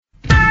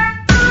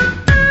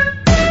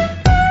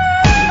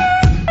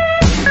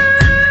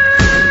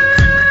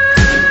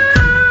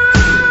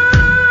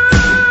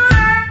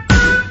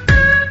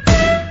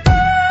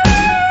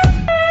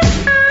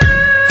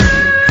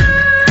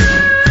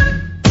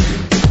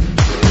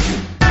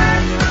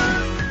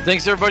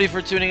Thanks everybody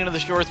for tuning into the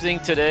Short Thing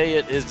today.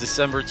 It is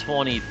December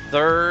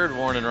 23rd.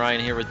 Warren and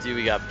Ryan here with you.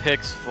 We got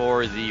picks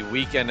for the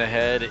weekend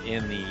ahead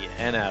in the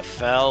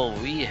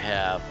NFL. We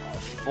have a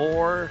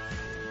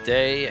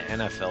 4-day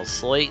NFL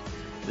slate.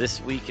 This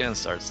weekend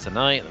starts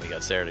tonight. Then we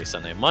got Saturday,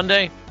 Sunday,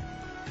 Monday.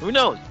 Who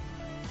knows?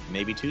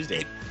 Maybe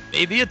Tuesday.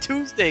 Maybe a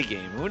Tuesday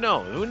game. Who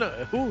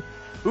knows?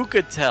 Who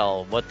could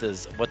tell what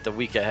the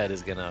week ahead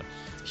is gonna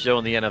show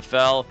in the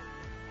NFL?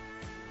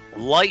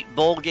 Light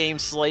bowl game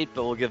slate,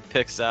 but we'll give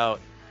picks out.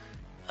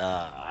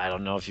 I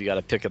don't know if you got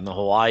to pick in the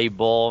Hawaii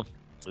Bowl.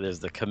 There's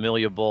the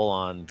Camellia Bowl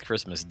on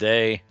Christmas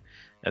Day,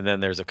 and then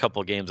there's a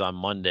couple games on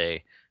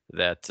Monday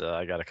that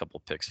I got a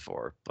couple picks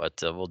for. But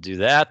we'll do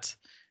that.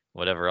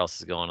 Whatever else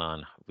is going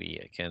on,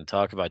 we can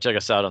talk about. Check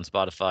us out on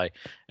Spotify,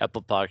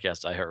 Apple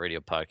Podcast, iHeartRadio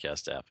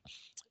Podcast app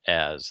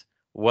as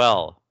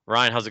well.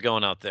 Ryan, how's it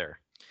going out there?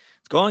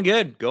 It's going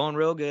good, going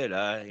real good.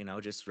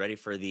 Just ready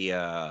for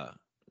the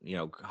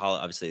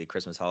obviously the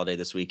Christmas holiday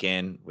this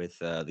weekend with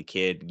the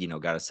kid.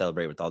 Got to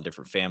celebrate with all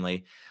different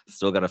family.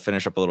 Still got to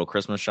finish up a little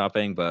Christmas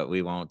shopping, but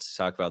we won't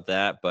talk about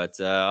that. But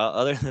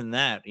other than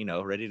that,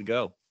 ready to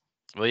go.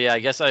 Well, yeah, I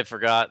guess I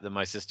forgot that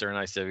my sister and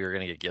I said we were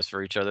going to get gifts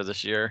for each other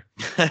this year.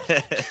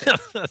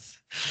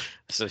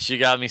 So she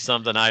got me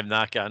something. I've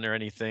not gotten her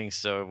anything.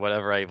 So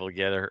whatever I will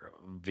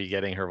be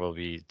getting her will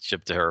be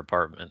shipped to her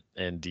apartment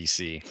in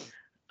DC,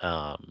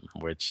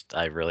 which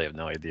I really have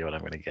no idea what I'm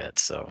going to get.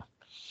 So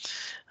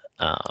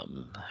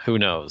who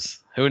knows?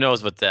 Who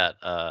knows what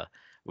that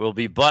will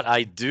be? But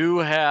I do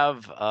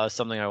have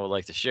something I would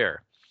like to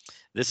share.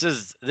 This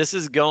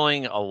is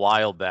going a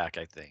while back,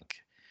 I think.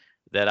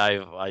 That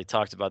I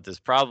talked about this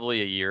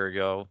probably a year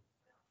ago.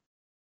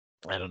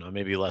 I don't know,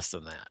 maybe less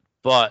than that.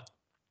 But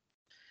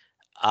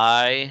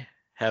I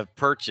have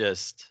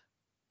purchased.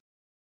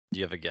 Do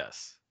you have a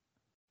guess?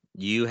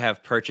 You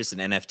have purchased an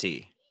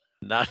NFT.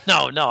 No,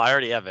 I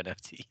already have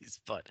NFTs,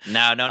 but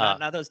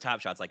not those Top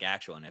Shots, like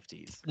actual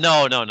NFTs.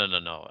 No.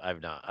 I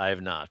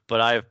have not. But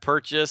I have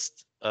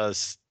purchased a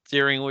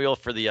steering wheel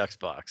for the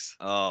Xbox.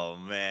 Oh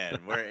man,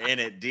 we're in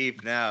it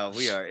deep now.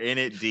 We are in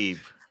it deep.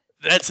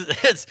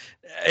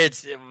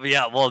 It's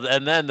yeah. Well,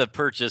 and then the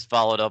purchase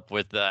followed up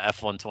with the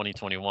F1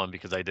 2021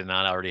 because I did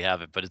not already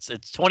have it. But it's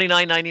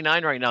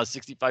 $29.99 right now,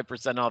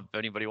 65% off. If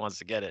anybody wants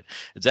to get it,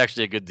 it's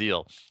actually a good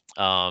deal.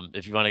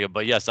 If you want to go,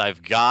 but yes, I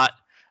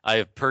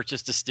have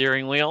purchased a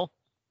steering wheel.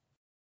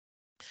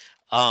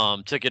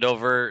 Took it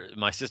over.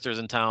 My sister's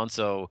in town,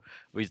 so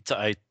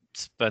I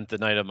spent the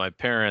night at my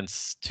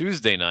parents'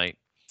 Tuesday night.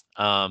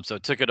 So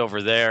took it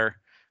over there.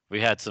 We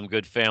had some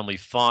good family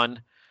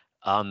fun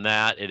on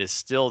that. It is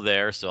still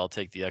there, so I'll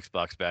take the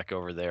Xbox back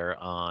over there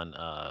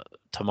on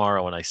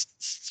tomorrow when I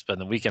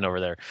spend the weekend over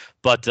there.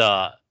 But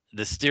the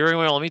steering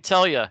wheel, let me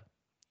tell you,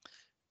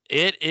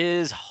 it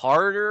is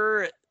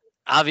harder.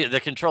 Obviously, the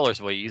controller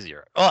is way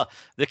easier.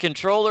 The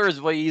controller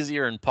is way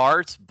easier in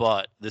parts,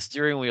 but the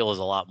steering wheel is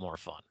a lot more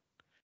fun.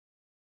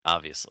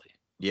 Obviously.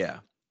 Yeah,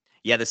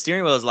 the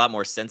steering wheel is a lot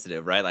more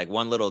sensitive, right? Like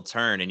one little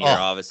turn and you're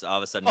all of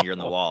a sudden you're in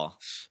the wall.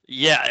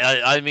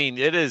 Yeah, I mean,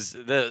 it is.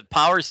 The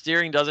power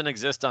steering doesn't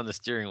exist on the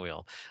steering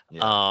wheel.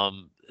 Yeah.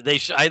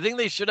 I think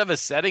they should have a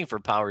setting for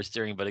power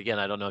steering, but again,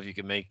 I don't know if you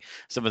can make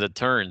some of the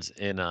turns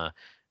in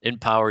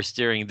power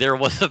steering. There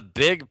was a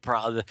big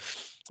problem.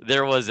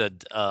 There was a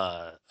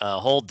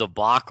whole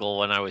debacle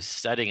when I was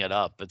setting it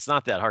up. It's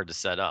not that hard to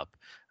set up,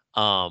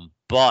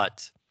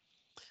 but.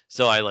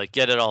 So I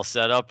get it all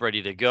set up,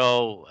 ready to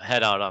go,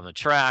 head out on the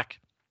track.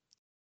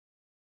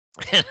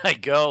 And I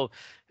go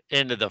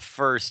into the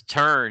first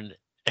turn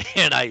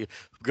and I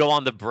go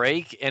on the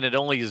brake and it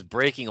only is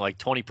braking like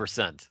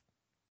 20%.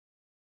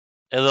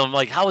 And I'm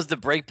like, how is the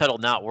brake pedal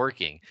not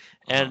working?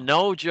 And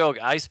no joke,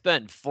 we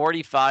spent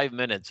 45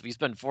 minutes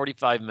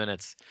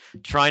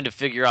trying to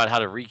figure out how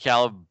to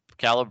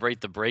recalibrate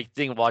the brake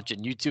thing,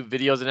 watching YouTube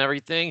videos and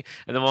everything.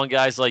 And then one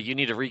guy's like, you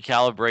need to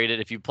recalibrate it.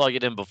 If you plug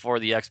it in before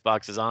the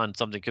Xbox is on,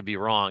 something could be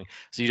wrong.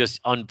 So you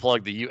just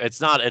unplug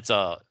it's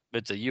a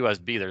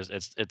USB.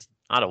 It's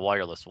not a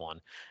wireless one,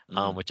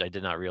 which I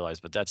did not realize,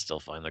 but that's still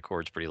fine. The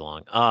cord's pretty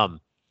long.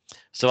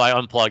 So I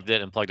unplugged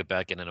it and plugged it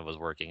back in and it was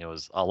working. It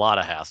was a lot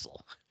of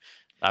hassle.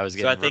 I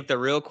think the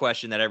real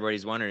question that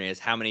everybody's wondering is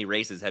how many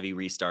races have you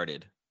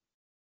restarted?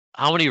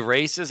 How many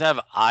races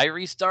have I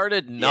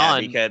restarted?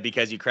 None. Yeah,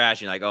 because you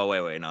crashed. You're like, oh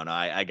wait, no,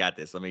 I got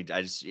this.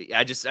 I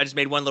just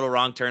made one little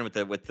wrong turn with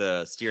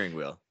the steering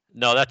wheel.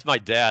 No, that's my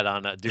dad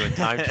on doing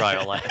time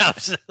trial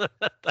laps.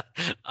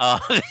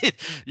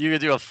 You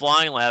could do a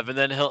flying lap, and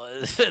then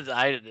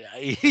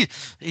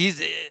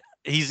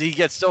he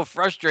gets so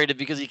frustrated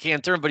because he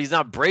can't turn, but he's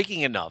not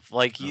braking enough.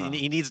 Like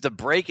he needs to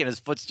brake, and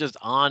his foot's just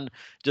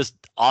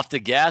off the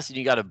gas, and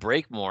you got to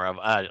brake more.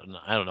 I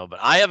don't know, but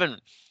I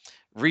haven't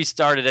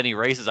restarted any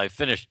races. I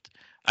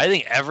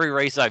think every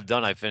race I've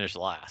done, I finished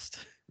last.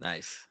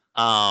 Nice.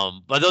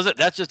 But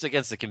that's just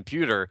against the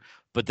computer.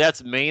 But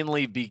that's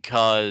mainly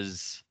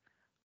because,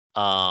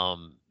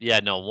 some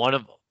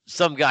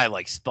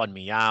guy spun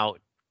me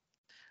out.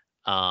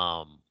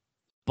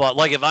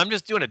 But if I'm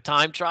just doing a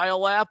time trial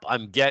lap,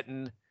 I'm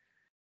getting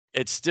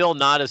It's still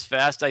not as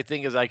fast, I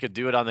think, as I could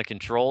do it on the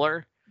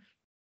controller.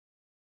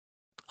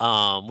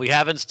 We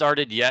haven't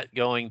started yet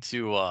going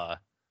to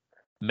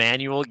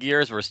manual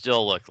gears. We're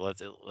still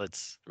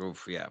let's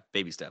Oof, yeah,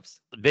 baby steps.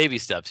 baby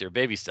steps here,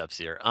 baby steps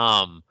here.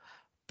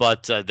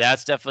 But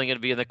that's definitely going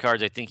to be in the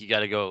cards. I think you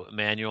got to go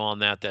manual on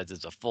that. That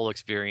is a full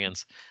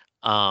experience.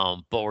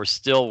 But we're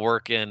still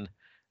working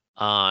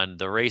on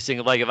the racing.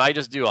 Like if I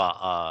just do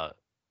I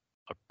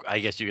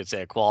guess you could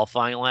say a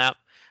qualifying lap,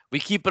 we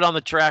keep it on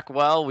the track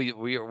well.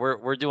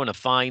 We're doing a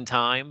fine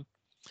time.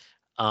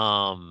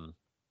 Um,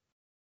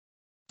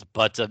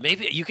 but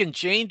maybe you can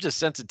change the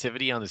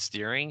sensitivity on the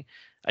steering.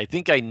 I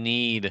think I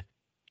need.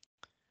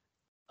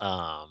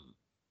 Um,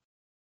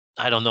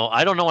 I don't know.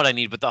 I don't know what I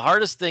need. But the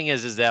hardest thing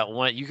is that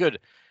when you could,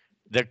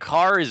 the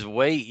car is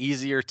way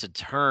easier to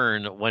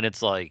turn when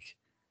it's like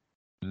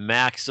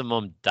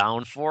maximum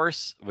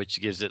downforce, which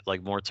gives it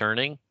like more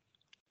turning.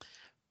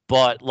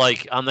 But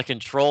like on the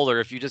controller,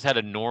 if you just had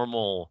a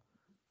normal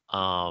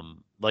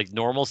like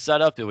normal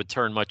setup, it would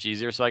turn much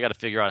easier. So I got to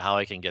figure out how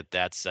I can get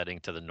that setting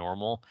to the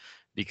normal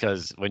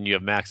because when you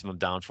have maximum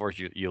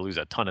downforce, you lose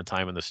a ton of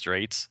time in the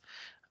straights.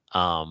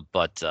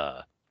 But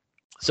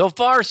so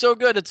far so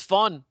good. It's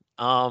fun.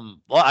 Well,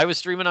 I was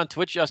streaming on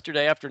Twitch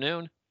yesterday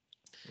afternoon.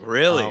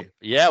 Really?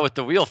 Yeah, with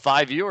the wheel,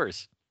 5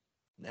 viewers.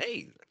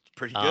 Hey,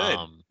 pretty good.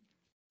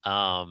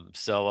 Um,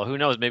 so who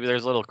knows? Maybe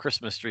there's a little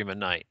Christmas stream at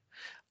night.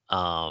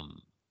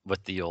 Um,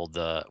 with the old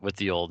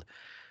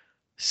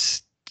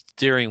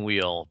steering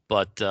wheel.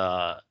 But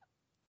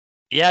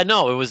yeah,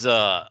 no, it was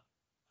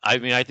I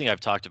mean, I think I've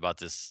talked about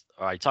this,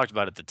 or I talked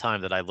about it at the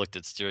time that I looked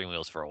at steering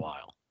wheels for a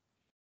while.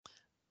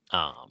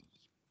 Um,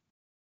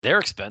 they're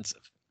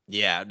expensive.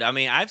 Yeah, I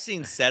mean, I've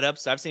seen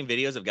setups. I've seen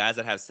videos of guys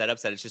that have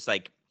setups that it's just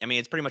like, I mean,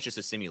 it's pretty much just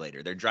a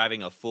simulator. They're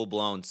driving a full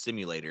blown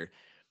simulator,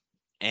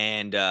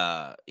 and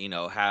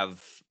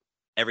have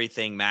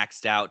everything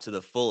maxed out to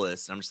the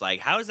fullest. And I'm just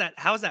like, how is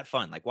that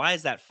fun? Like, why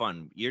is that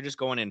fun? You're just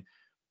going in,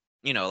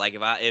 like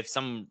if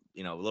some,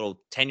 little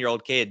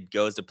 10-year-old kid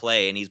goes to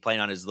play and he's playing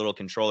on his little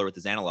controller with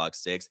his analog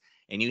sticks,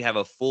 and you have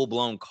a full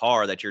blown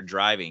car that you're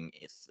driving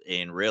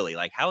in, really,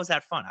 like, how is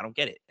that fun? I don't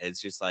get it. It's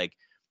just like,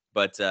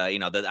 but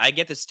I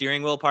get the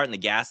steering wheel part and the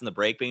gas and the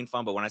brake being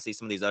fun, but when I see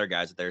some of these other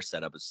guys with their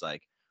setup, it's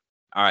like,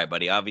 all right,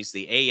 buddy,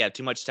 obviously, A, you have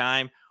too much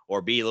time,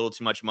 or B, a little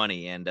too much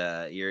money, and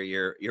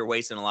you're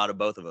wasting a lot of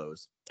both of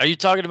those. Are you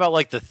talking about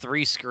like the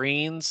 3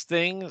 screens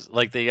things?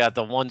 Like they got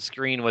the one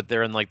screen with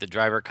they're in like the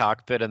driver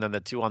cockpit, and then the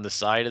two on the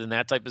side, and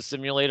that type of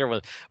simulator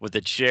with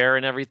the chair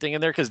and everything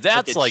in there? Because With the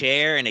that's like,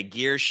 chair and a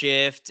gear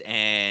shift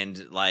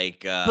and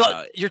like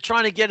but you're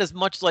trying to get as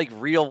much like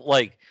real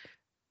like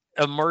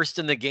immersed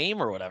in the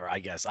game or whatever. I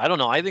guess I don't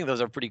know. I think those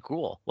are pretty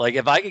cool. Like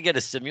if I could get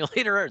a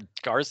simulator, a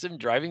car sim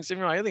driving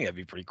simulator, I think that'd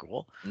be pretty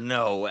cool.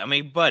 no, I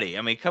mean, buddy,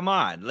 I mean, come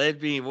on.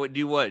 Let me what? Do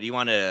you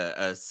want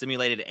a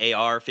simulated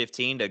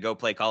AR-15 to go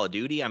play Call of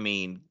Duty? I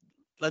mean,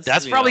 let's,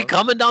 That's probably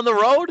coming down the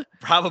road.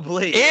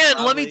 probably. It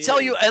And let me probably tell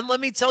you, is. and let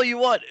me tell you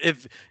what,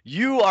 if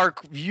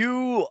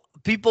you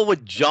people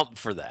would jump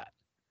for that.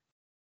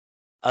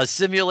 A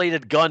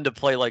simulated gun to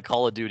play like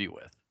Call of Duty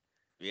with.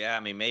 Yeah,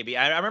 I mean, maybe.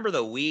 I remember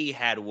the Wii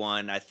had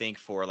one, I think,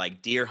 for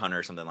like Deer Hunter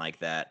or something like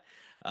that.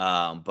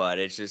 But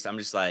it's just, I'm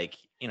just like,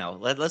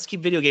 let's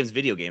keep video games.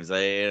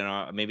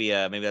 Maybe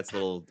that's a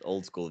little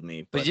old school of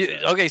me, But but you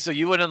okay, so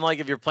you wouldn't like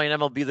if you're playing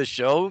MLB the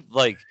Show,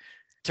 like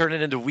turn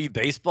it into Wii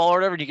baseball or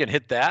whatever, and you can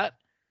hit that?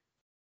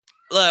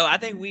 look, I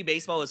think Wii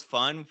Baseball was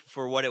fun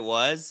for what it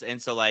was,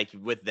 and so like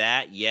with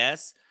that,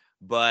 yes.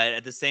 But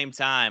at the same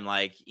time,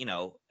 like,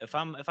 if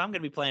I'm gonna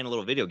be playing a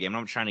little video game,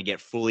 I'm trying to get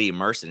fully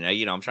immersed in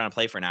it. I'm trying to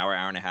play for an hour,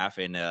 hour and a half,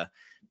 and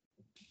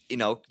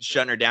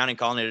shutting her down and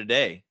calling it a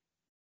day.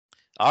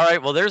 All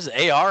right, well there's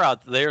AR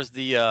out there's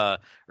the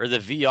or the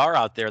VR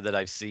out there that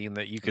I've seen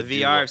that you The could VR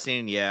do. I've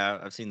seen, yeah,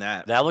 I've seen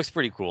that. That looks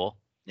pretty cool.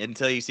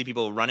 Until you see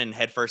people running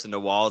headfirst into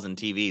walls and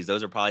TVs.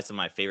 Those are probably some of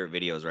my favorite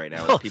videos right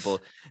now. Is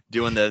people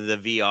doing the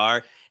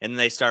VR and then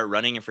they start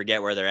running and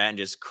forget where they're at and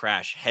just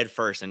crash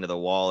headfirst into the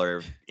wall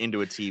or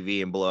into a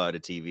TV and blow out a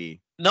TV.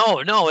 No,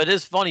 it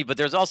is funny, but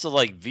there's also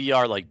like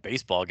VR like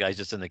baseball guys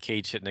just in the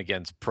cage hitting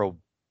against pro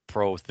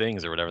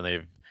things or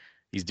whatever.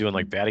 He's doing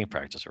like batting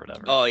practice or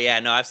whatever. Oh yeah,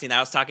 no, I've seen that.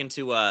 I was talking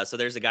to so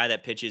there's a guy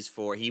that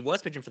he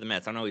was pitching for the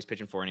Mets. I don't know who he's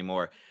pitching for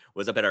anymore.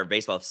 Was up at our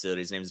baseball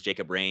facility. His name is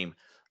Jacob Rame.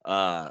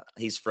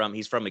 He's from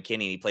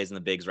McKinney. He plays in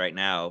the bigs right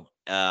now.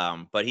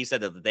 But he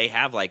said that they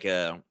have like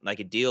a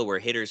deal where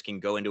hitters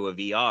can go into a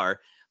VR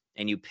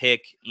and you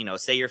pick,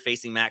 say you're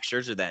facing Max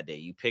Scherzer that day.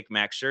 You pick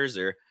Max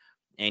Scherzer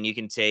and you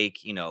can take,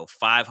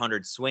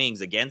 500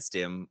 swings against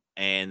him,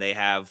 and they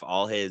have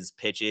all his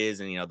pitches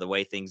and the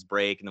way things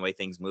break and the way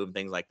things move and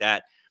things like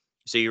that.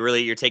 So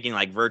you're taking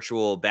like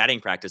virtual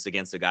batting practice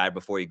against a guy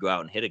before you go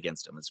out and hit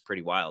against him. It's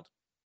pretty wild.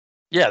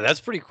 Yeah,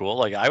 that's pretty cool.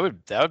 Like that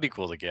would be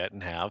cool to get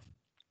and have.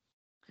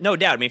 No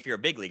doubt. I mean, if you're a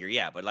big leaguer,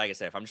 yeah. But like I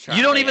said, if I'm just trying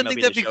You to don't play even think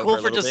MLB the that'd be Show cool for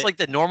a for little just bit, like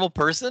the normal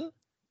person?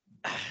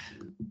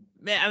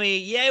 Man, I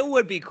mean, yeah, it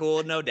would be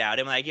cool, no doubt.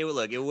 I'm like, it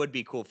would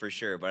be cool for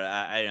sure. But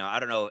I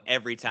don't know.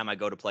 Every time I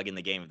go to plug in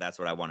the game, if that's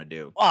what I want to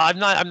do. Well,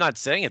 I'm not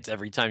saying it's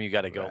every time you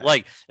got to go. Right.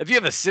 Like if you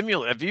have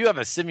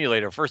a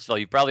simulator, first of all,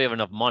 you probably have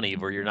enough money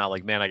where you're not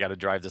like, man, I got to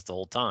drive this the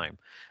whole time.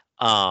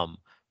 Um,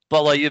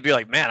 but like you'd be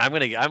like, man, I'm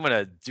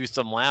gonna do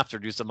some laps or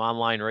do some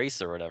online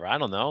race or whatever. I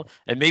don't know,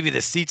 and maybe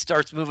the seat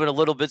starts moving a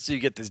little bit, so you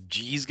get this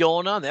G's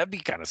going on. That'd be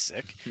kind of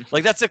sick.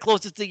 Like that's the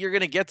closest thing you're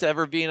gonna get to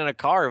ever being in a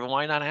car. And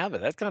why not have it?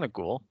 That's kind of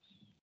cool.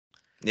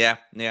 Yeah,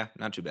 yeah,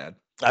 not too bad.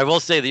 I will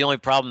say the only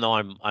problem though,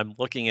 I'm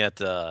looking at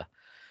the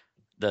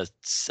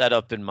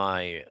setup in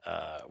my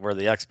where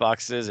the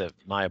Xbox is at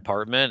my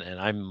apartment, and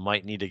I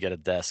might need to get a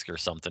desk or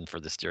something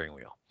for the steering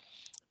wheel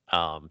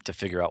to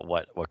figure out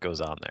what goes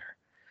on there.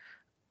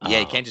 Yeah,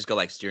 you Um, can't just go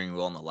like steering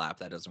wheel on the lap.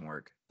 That doesn't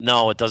work.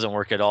 no, it doesn't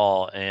work at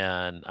all,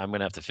 and I'm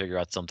gonna have to figure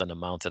out something to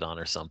mount it on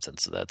or something.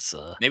 So that's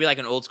Maybe like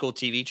an old school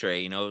TV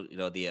tray. The no,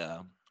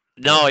 yeah,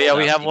 fold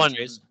we out have TV one.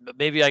 trays.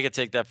 Maybe I could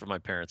take that from my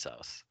parents'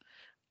 house,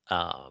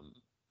 um,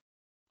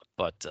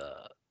 but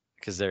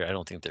because they're I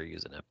don't think they're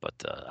using it, but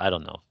I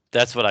don't know.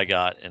 That's what I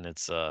got, and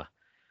it's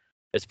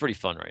pretty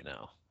fun right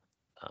now.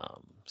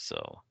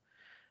 So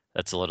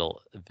that's a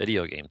little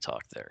video game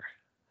talk there.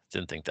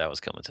 Didn't think that was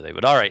coming today.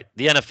 But all right,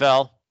 the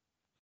NFL,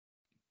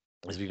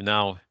 as we've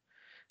now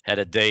had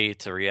a day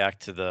to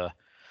react to the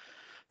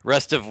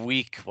rest of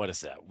week, what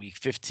is that, week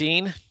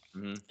 15?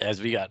 Hmm. As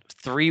we got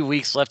 3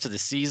 weeks left of the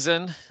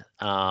season.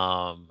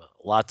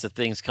 Lots of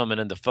things coming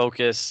into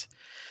focus.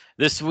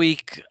 This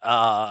week,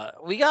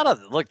 we got to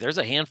look, there's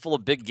a handful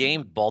of big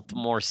games.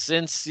 Baltimore,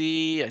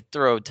 Cincy. I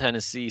throw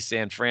Tennessee,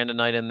 San Fran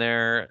tonight in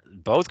there.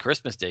 Both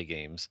Christmas Day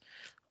games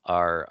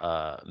are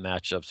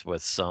matchups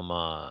with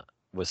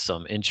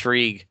some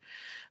intrigue.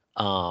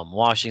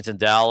 Washington,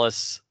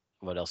 Dallas.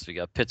 What else we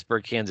got?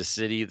 Pittsburgh, Kansas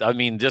City. I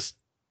mean, just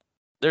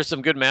there's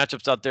some good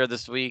matchups out there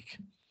this week.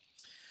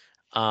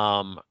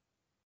 Um,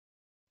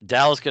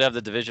 Dallas could have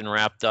the division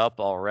wrapped up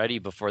already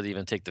before they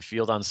even take the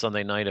field on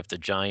Sunday night if the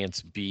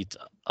Giants beat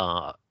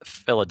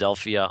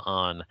Philadelphia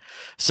on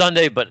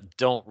Sunday, but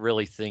don't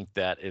really think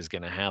that is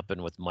going to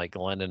happen with Mike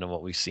Glennon and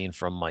what we've seen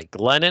from Mike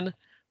Glennon.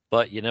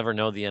 But you never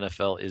know. The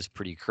NFL is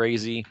pretty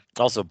crazy.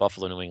 Also,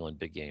 Buffalo, New England,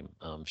 big game.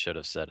 Should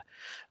have said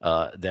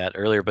that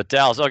earlier. But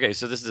Dallas, okay,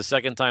 so this is the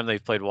second time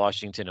they've played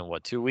Washington in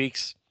what, 2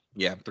 weeks?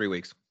 Yeah, 3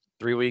 weeks.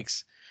 3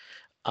 weeks.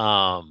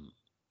 Um,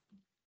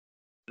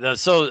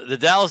 so the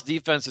Dallas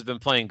defense has been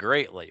playing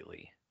great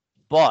lately,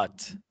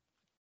 but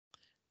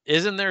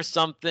isn't there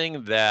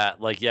something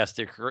that, like, yes,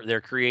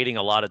 they're creating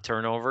a lot of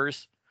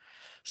turnovers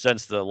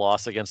since the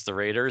loss against the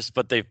Raiders,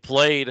 but they've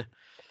played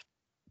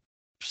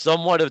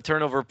somewhat of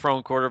turnover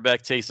prone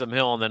quarterback Taysom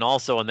Hill, and then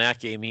also in that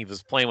game he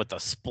was playing with a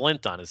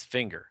splint on his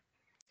finger,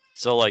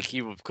 so like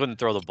he couldn't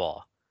throw the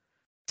ball.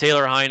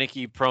 Taylor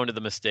Heineke prone to the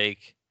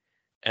mistake,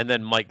 and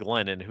then Mike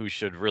Glennon, who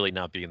should really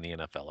not be in the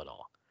NFL at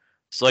all.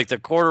 So like the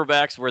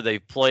quarterbacks where they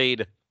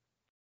played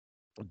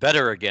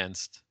better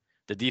against,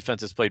 the defense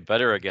has played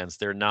better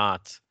against, they're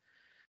not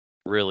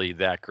really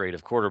that great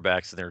of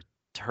quarterbacks,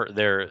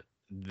 and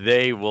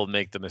they will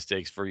make the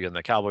mistakes for you, and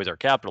the Cowboys are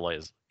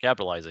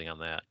capitalizing on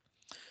that.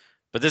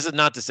 But this is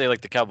not to say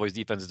like the Cowboys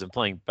defense has been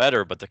playing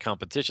better, but the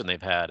competition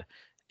they've had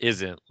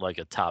isn't like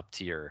a top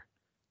tier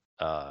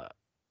uh,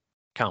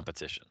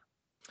 competition.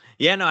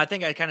 Yeah, no, I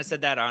think I kind of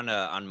said that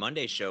on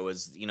Monday's show.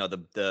 Was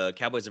the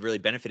Cowboys have really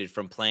benefited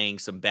from playing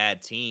some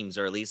bad teams,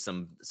 or at least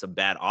some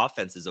bad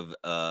offenses of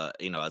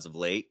as of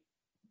late,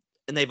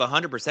 and they've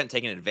 100%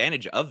 taken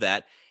advantage of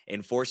that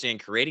in forcing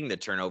and creating the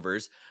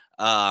turnovers.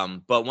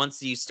 But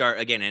once you start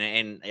again,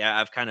 and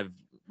I've kind of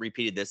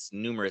repeated this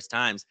numerous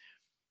times,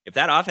 if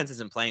that offense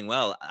isn't playing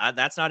well,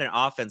 that's not an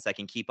offense that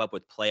can keep up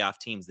with playoff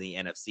teams in the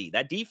NFC.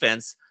 That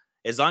defense,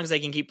 as long as they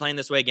can keep playing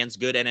this way against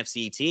good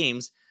NFC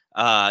teams,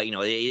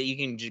 you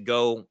can just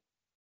go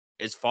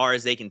as far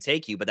as they can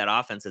take you. But that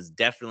offense has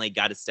definitely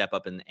got to step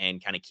up and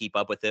kind of keep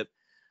up with it.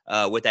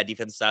 With that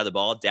defensive side of the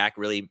ball, Dak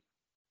really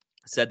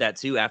said that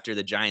too after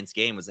the Giants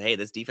game, was, hey,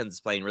 this defense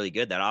is playing really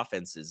good. That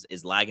offense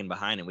is lagging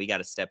behind, and we got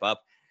to step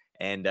up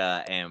and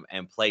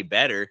play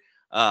better.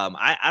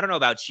 I don't know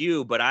about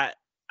you, but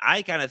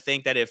I kind of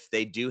think that if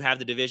they do have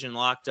the division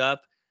locked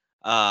up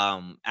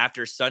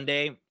after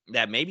Sunday,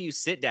 that maybe you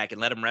sit Dak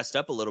and let him rest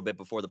up a little bit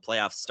before the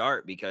playoffs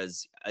start,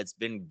 because it's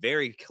been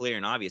very clear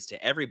and obvious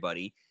to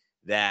everybody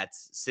that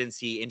since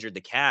he injured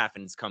the calf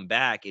and it's come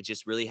back, it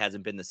just really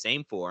hasn't been the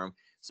same for him.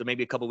 So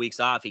maybe a couple weeks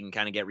off, he can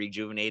kind of get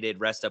rejuvenated,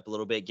 rest up a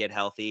little bit, get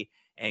healthy,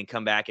 and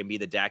come back and be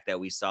the Dak that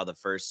we saw the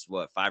first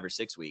 5 or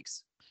 6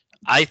 weeks.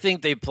 I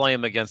think they play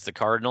him against the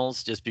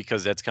Cardinals just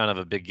because that's kind of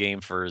a big game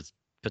for his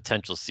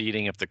potential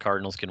seeding if the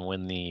Cardinals can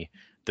win the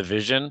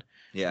division,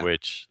 Yeah.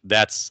 which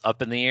that's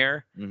up in the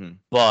air. Mm-hmm.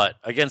 But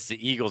against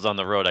the Eagles on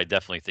the road, I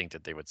definitely think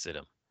that they would sit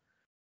him.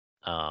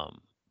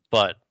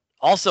 But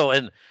also,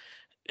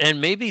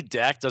 and maybe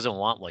Dak doesn't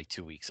want like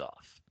 2 weeks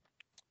off.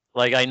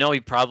 Like I know he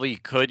probably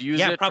could use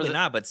Yeah, it. probably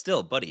not, but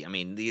still, buddy. I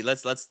mean,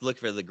 let's look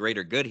for the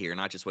greater good here,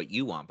 not just what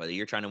you want, but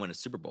you're trying to win a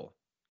Super Bowl.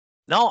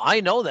 No, I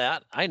know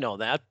that.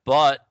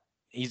 But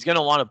he's going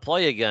to want to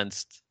play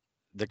against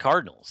the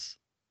Cardinals.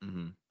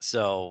 Mhm.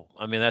 So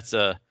I mean that's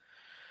a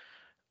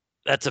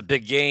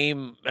big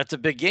game. That's a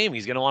big game.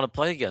 He's going to want to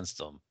play against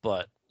them.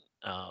 But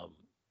um,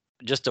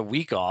 just a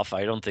week off,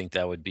 I don't think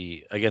that would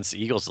be against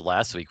the Eagles. The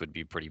last week would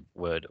be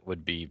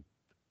would be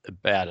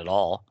bad at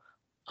all.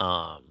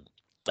 Um,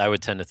 I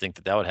would tend to think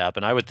that that would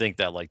happen. I would think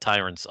that like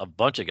Tyrants, a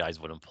bunch of guys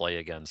wouldn't play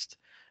against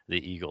the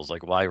Eagles.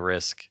 Like why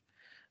risk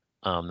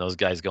those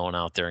guys going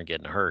out there and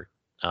getting hurt?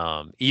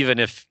 Even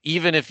if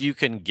you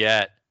can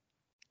get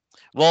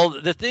well,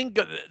 the thing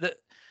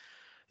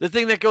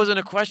that goes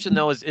into question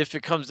though is if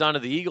it comes down to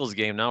the Eagles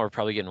game. Now we're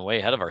probably getting way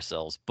ahead of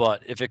ourselves.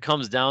 But if it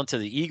comes down to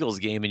the Eagles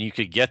game and you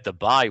could get the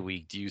bye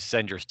week, do you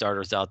send your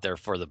starters out there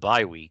for the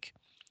bye week?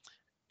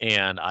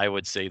 And I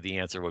would say the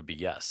answer would be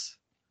yes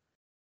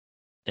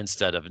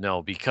instead of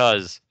no,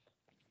 because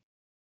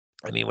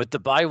I mean, with the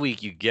bye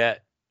week,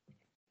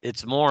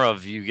 it's more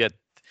of you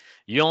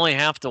only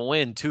have to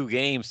win 2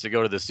 games to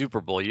go to the Super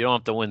Bowl. You don't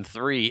have to win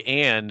 3,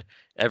 and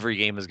every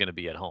game is going to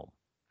be at home.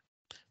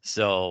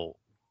 So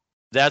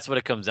that's what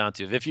it comes down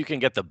to. If you can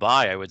get the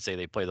bye, I would say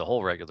they play the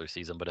whole regular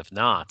season. But if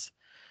not,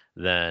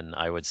 then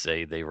I would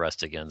say they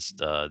rest against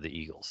the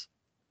Eagles.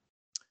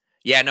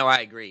 Yeah, no, I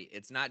agree.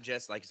 It's not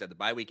just like you said. The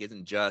bye week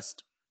isn't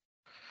just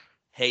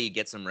hey, you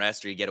get some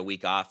rest or you get a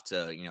week off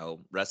to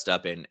rest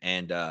up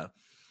and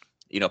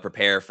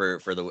prepare for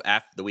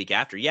the week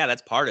after. Yeah,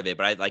 that's part of it.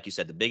 But like you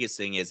said, the biggest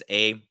thing is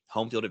A,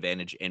 home field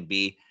advantage, and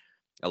B,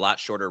 a lot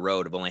shorter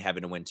road of only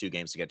having to win 2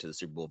 games to get to the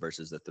Super Bowl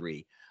versus the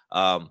 3.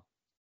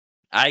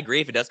 I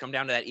agree. If it does come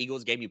down to that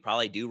Eagles game, you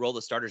probably do roll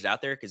the starters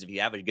out there because if you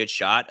have a good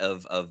shot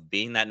of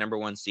being that number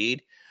 1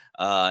 seed,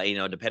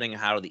 depending on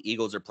how the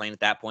Eagles are playing at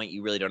that point,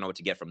 you really don't know what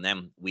to get from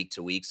them week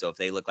to week. So if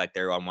they look like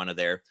they're on one of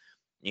their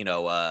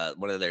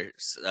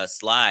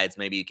slides,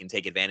 maybe you can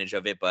take advantage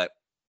of it. But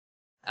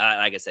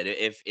like I said,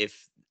 if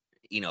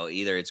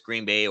either it's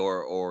Green Bay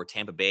or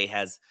Tampa Bay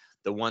has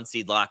the 1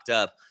 seed locked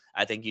up,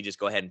 I think you just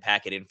go ahead and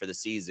pack it in for the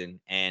season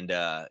and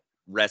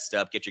rest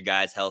up, get your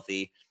guys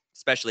healthy,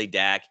 especially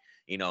Dak.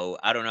 I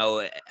don't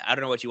know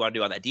what you want to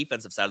do on that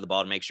defensive side of the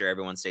ball to make sure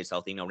everyone stays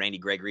healthy. Randy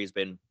Gregory's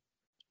been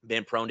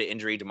prone to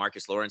injury.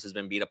 DeMarcus Lawrence has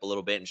been beat up a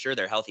little bit, and sure,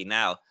 they're healthy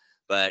now.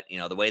 But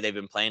the way they've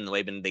been playing, the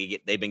way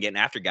they've been getting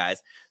after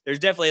guys, there's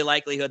definitely a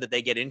likelihood that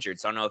they get injured.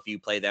 So I don't know if you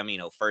play them,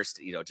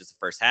 first, just the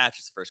first half,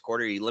 just the first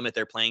quarter, you limit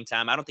their playing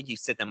time. I don't think you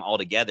sit them all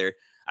together.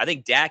 I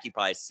think Dak you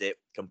probably sit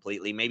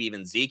completely. Maybe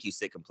even Zeke you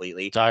sit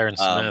completely. Tyron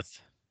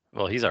Smith,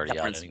 well, he's already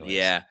out Tyron, anyways.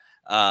 yeah.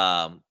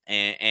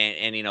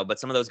 And but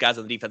some of those guys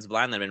on the defensive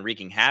line that have been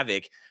wreaking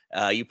havoc,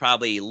 you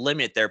probably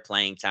limit their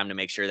playing time to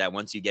make sure that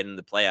once you get into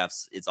the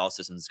playoffs, it's all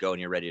systems go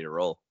and you're ready to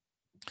roll.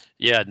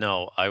 Yeah,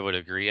 no, I would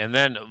agree. And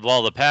then,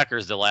 well, the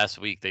Packers the last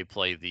week they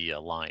play the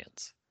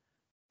Lions,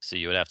 so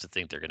you would have to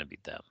think they're going to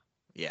beat them.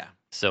 Yeah.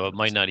 So it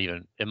might not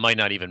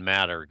even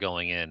matter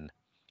going in.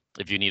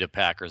 If you need a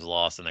Packers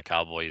loss and the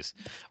Cowboys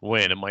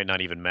win, it might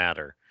not even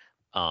matter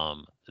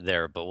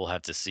there. But we'll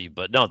have to see.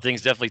 But no,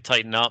 things definitely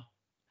tighten up.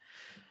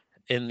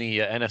 In the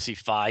NFC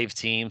 5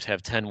 teams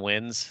have 10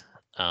 wins,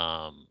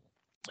 and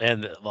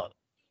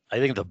I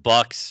think the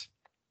Bucks.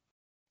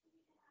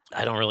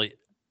 I don't really.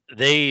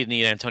 They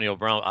need Antonio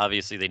Brown.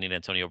 Obviously, they need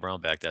Antonio Brown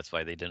back. That's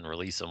why they didn't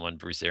release him when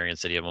Bruce Arians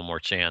said he had one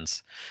more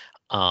chance.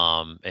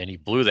 And he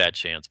blew that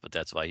chance, but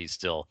that's why he's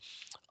still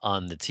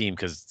on the team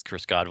because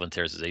Chris Godwin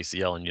tears his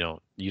ACL, and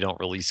you don't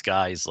release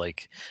guys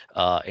like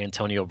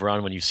Antonio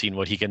Brown when you've seen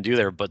what he can do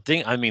there. But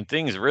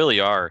things really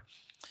are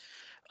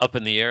up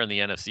in the air in the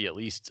NFC, at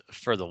least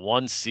for the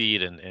 1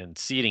 seed and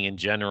seeding in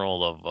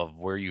general of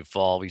where you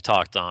fall. We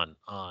talked on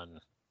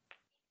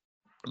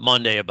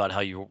Monday about how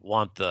you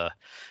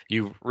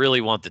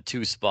really want the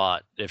 2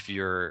 spot if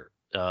you're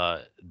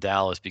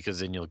Dallas,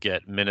 because then you'll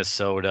get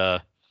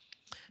Minnesota,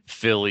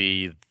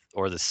 Philly,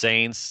 or the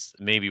Saints.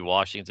 Maybe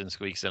Washington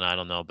squeaks in. I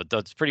don't know, but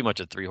that's pretty much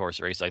a 3-horse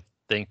race, I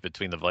think,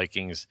 between the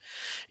Vikings,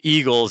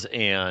 Eagles,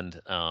 and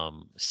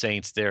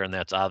Saints there, and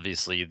that's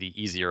obviously the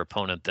easier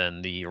opponent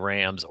than the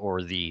Rams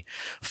or the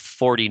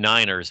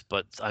 49ers.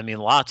 But I mean,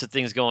 lots of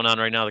things going on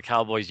right now. The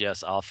Cowboys,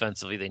 yes,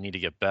 offensively they need to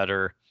get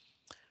better.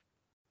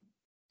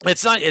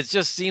 It's not. It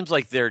just seems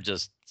like they're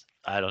just.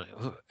 I don't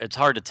know. It's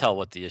hard to tell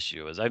what the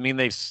issue is. I mean,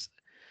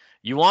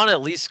 you want to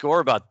at least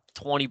score about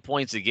 20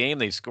 points a game.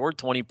 They've scored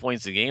 20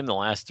 points a game the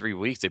last 3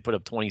 weeks. They put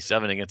up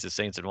 27 against the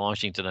Saints in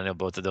Washington. I know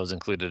both of those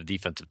included a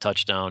defensive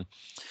touchdown.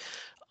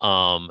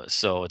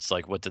 So it's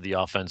like, what did the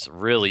offense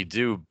really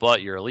do?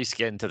 But you're at least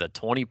getting to the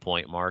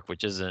 20-point mark,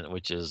 which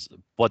is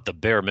what the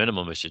bare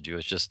minimum it should do.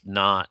 It's just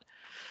not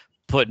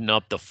putting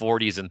up the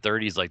 40s and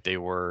 30s like they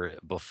were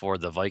before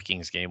the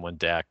Vikings game when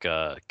Dak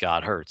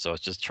got hurt. So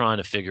it's just trying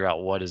to figure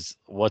out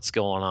what's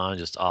going on,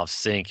 just off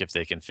sync if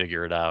they can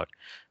figure it out.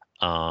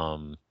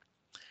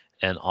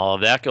 And all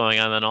of that going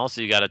on. Then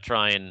also you got to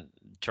try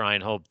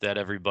and hope that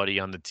everybody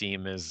on the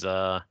team is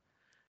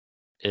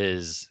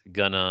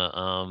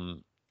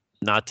gonna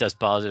not test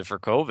positive for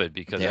COVID,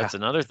 because that's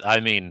another. I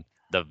mean,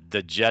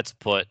 the Jets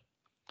put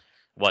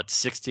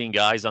 16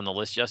 guys on the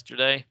list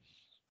yesterday,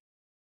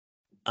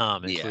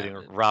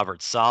 including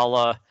Robert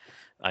Saleh.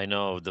 I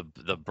know the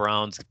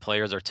Browns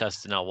players are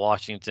testing out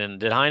Washington.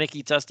 Did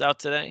Heineke test out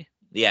today?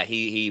 Yeah,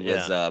 he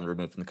was Yeah.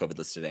 removed from the COVID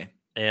list today.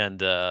 And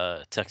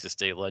Texas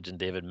State legend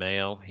David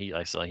Mayo.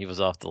 I saw he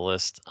was off the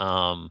list.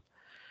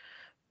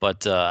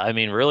 But I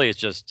mean, really, it's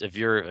just if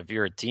you're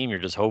a team, you're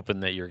just hoping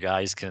that your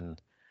guys can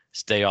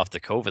stay off the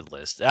COVID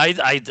list.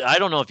 I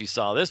don't know if you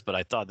saw this, but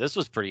I thought this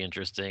was pretty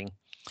interesting.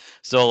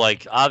 So,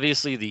 like,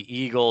 obviously, the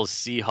Eagles,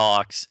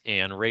 Seahawks,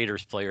 and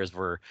Raiders players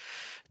were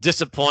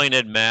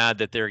disappointed, mad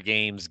that their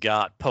games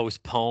got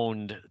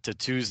postponed to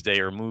Tuesday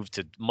or moved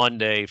to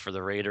Monday for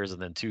the Raiders,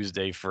 and then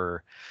Tuesday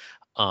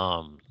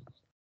um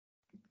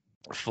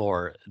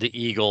for um the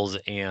Eagles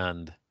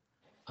and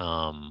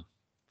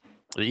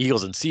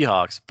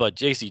Seahawks. But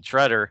J.C.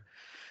 Treader,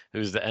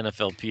 who's the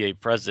NFLPA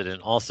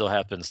president, also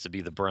happens to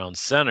be the Browns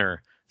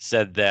center,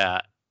 said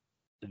that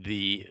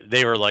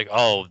they were like,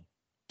 oh,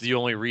 the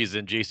only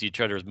reason J.C.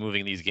 Treader is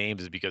moving these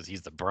games is because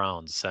he's the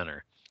Browns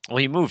center. Well,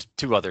 he moved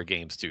two other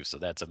games too, so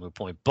that's a moot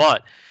point.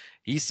 But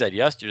he said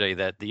yesterday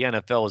that the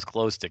NFL was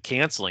close to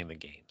canceling the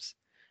games,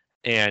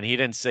 and he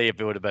didn't say if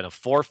it would have been a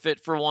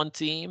forfeit for one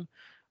team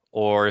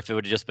or if it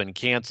would have just been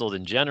canceled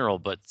in general,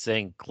 but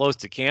saying close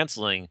to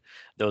canceling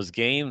those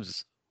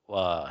games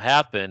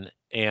happen,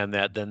 and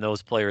that then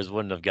those players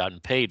wouldn't have gotten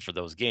paid for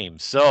those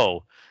games.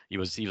 So he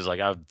was like,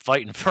 I'm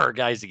fighting for our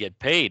guys to get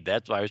paid.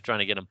 That's why I was trying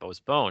to get them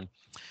postponed.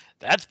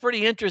 That's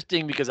pretty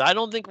interesting because I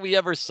don't think we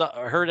ever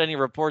heard any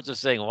reports of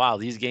saying, wow,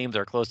 these games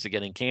are close to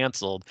getting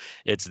canceled.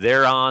 It's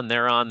they're on,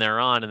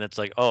 and it's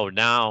like, oh,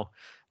 now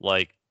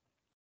like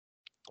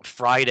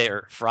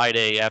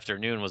Friday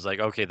afternoon was like,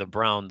 okay, the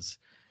Browns.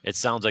 It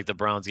sounds like the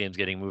Browns game's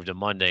getting moved to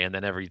Monday, and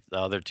then the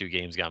other two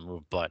games got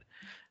moved. But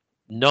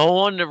no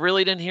one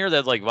really didn't hear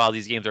that. Like, wow,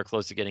 these games are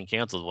close to getting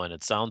canceled. When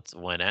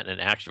in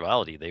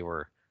actuality they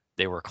were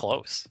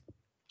close.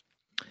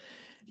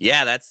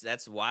 Yeah,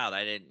 that's wild.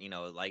 I didn't,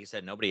 like you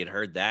said, nobody had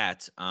heard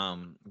that.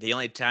 The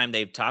only time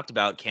they've talked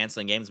about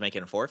canceling games,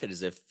 making a forfeit,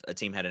 is if a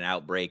team had an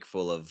outbreak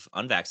full of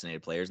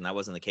unvaccinated players, and that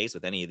wasn't the case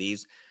with any of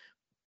these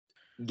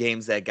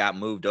games that got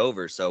moved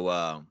over. So,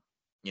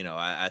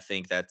 I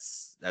think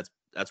that's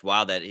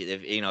wild. That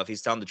if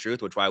he's telling the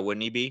truth, which why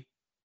wouldn't he be?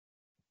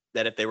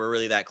 That if they were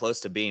really that close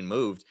to being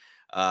moved,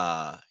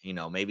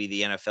 maybe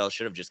the NFL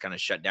should have just kind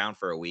of shut down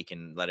for a week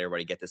and let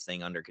everybody get this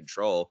thing under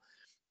control,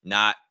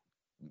 not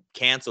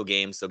cancel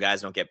games so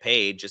guys don't get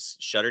paid.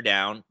 Just shut her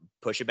down,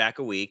 push it back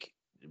a week.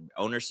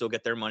 Owners still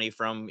get their money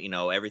from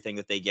everything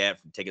that they get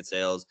from ticket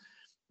sales,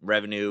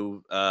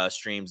 revenue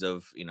streams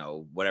of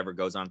whatever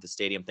goes on at the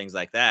stadium, things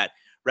like that,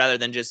 rather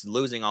than just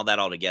losing all that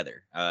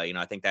altogether.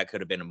 I think that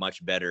could have been a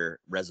much better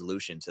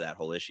resolution to that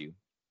whole issue.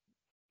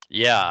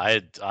 Yeah,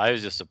 I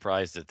was just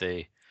surprised that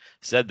they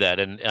said that.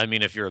 And I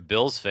mean, if you're a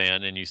Bills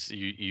fan and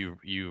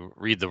you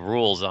read the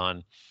rules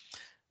on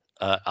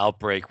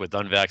outbreak with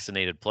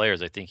unvaccinated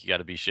players, I think you got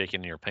to be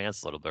shaking in your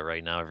pants a little bit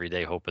right now every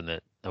day, hoping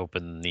the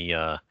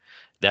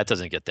that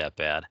doesn't get that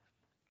bad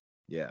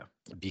Yeah.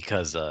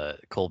 because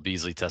Cole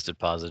Beasley tested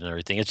positive and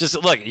everything. It's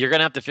just look, you're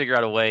gonna have to figure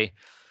out a way.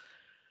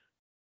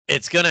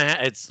 It's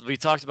we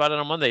talked about it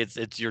on Monday.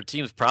 It's your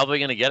team's probably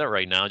gonna get it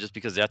right now just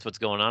because that's what's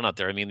going on out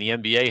there. I mean, the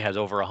NBA has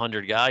over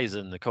 100 guys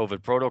in the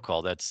COVID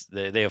protocol.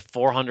 They have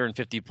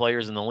 450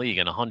 players in the league,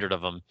 and 100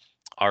 of them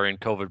are in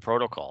COVID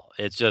protocol.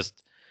 It's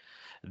just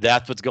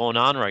that's what's going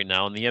on right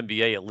now. And the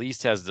NBA at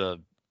least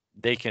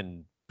they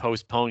can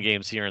postpone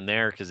games here and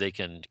there because they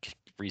can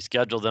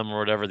reschedule them or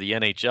whatever. The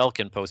NHL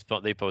can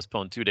postpone. They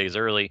postpone 2 days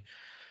early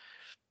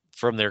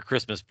from their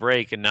Christmas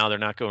break, and now they're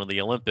not going to the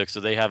Olympics, so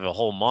they have a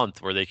whole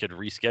month where they could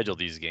reschedule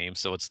these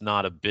games. So it's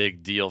not a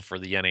big deal for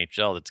the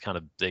NHL. It's kind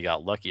of they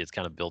got lucky. It's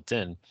kind of built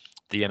in.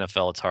 The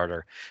NFL, it's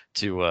harder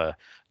to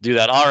do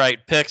that. All right,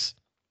 picks.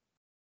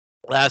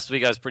 Last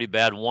week I was pretty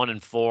bad,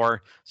 1-4.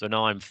 So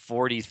now I'm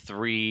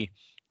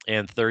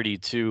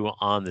 43-32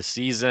 on the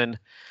season.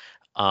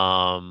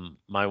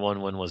 My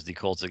one win was the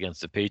Colts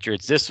against the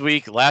Patriots.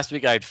 Last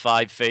week I had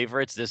 5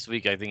 favorites. This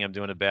week I think I'm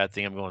doing a bad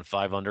thing. I'm going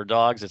 5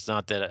 underdogs. It's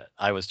not that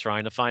I was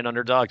trying to find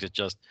underdogs.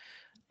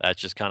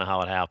 That's just kind of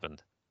how it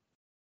happened.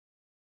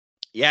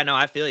 Yeah, no,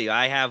 I feel you.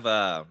 I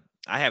have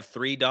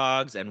 3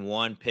 dogs and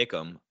 1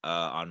 PIckem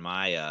on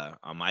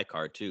my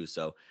card too.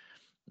 So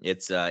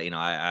it's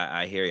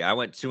I hear you. I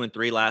went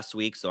 2-3 last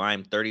week, so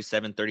I'm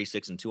 37,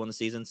 36-2 on the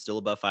season, still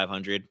above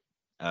 500.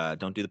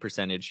 Don't do the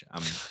percentage.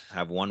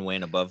 Have 1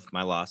 win above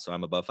my loss, so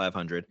I'm above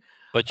 500.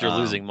 But you're Um,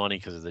 losing money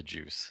because of the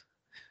juice.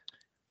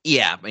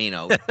 yeah,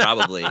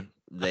 probably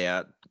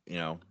they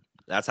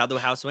that's how the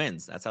house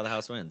wins. That's how the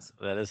house wins.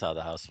 That is how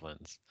the house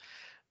wins.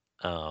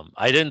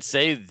 I didn't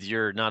say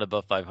you're not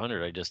above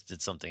 500. I just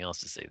did something else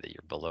to say that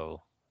you're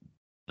below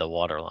the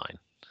waterline.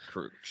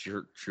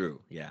 True.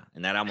 Yeah,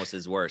 and that almost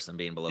is worse than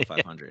being below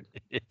 500.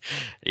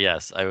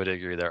 Yes, I would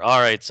agree there.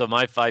 All right, so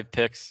my 5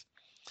 picks.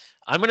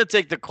 I'm going to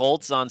take the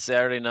Colts on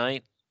Saturday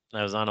night.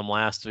 I was on them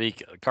last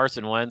week.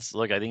 Carson Wentz,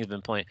 look, I think he's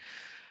been playing.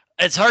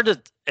 It's hard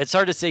to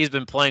say he's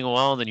been playing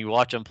well, and then you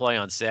watch him play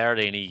on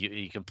Saturday, and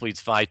he completes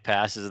 5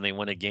 passes, and they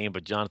win a game.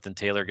 But Jonathan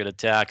Taylor get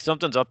attacked.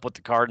 Something's up with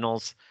the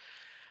Cardinals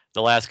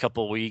the last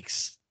couple of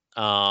weeks.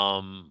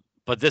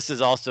 but this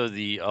is also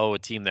a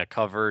team that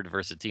covered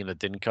versus a team that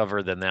didn't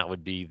cover. Then that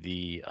would be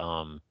the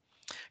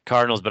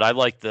Cardinals. But I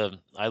like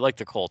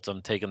the Colts.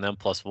 I'm taking them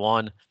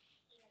 +1.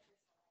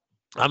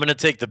 I'm going to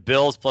take the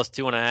Bills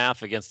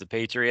 +2.5 against the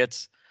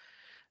Patriots.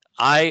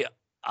 I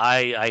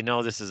I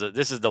know this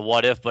is the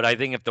what if, but I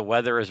think if the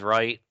weather is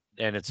right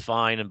and it's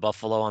fine in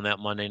Buffalo on that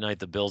Monday night,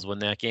 the Bills win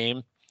that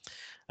game.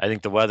 I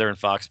think the weather in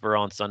Foxborough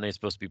on Sunday is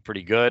supposed to be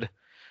pretty good.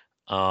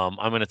 I'm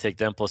going to take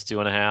them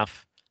 +2.5.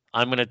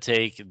 I'm going to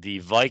take the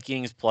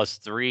Vikings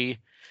 +3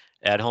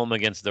 at home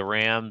against the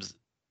Rams.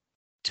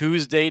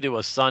 Tuesday to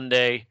a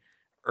Sunday,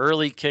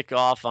 early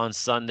kickoff on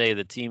Sunday.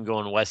 The team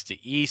going west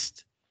to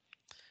east.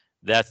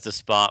 That's the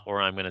spot where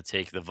I'm going to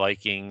take the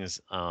Vikings.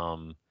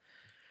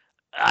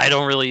 I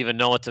don't really even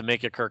know what to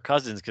make of Kirk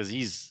Cousins because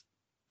he's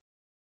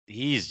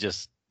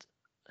just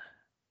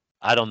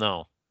I don't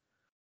know.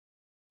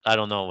 I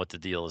don't know what the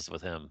deal is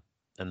with him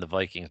and the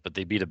Vikings, but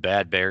they beat a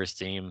bad Bears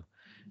team.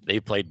 They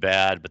played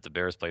bad, but the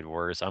Bears played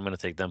worse. I'm going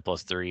to take them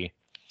 +3.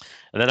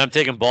 And then I'm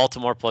taking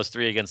Baltimore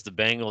 +3 against the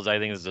Bengals. I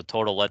think this is a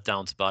total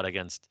letdown spot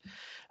against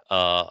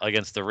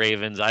the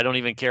Ravens. I don't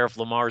even care if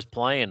Lamar's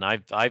playing.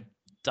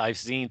 I've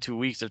seen 2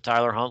 weeks of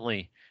Tyler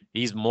Huntley.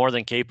 He's more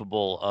than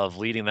capable of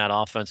leading that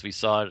offense. We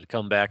saw it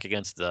come back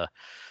against the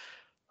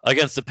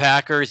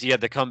Packers. He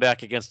had the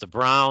comeback against the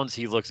Browns.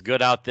 He looks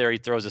good out there. He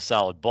throws a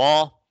solid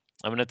ball.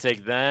 I'm going to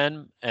take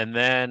them, and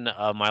then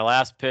my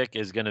last pick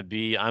is going to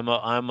be I'm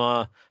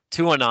a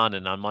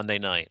two-and-on on Monday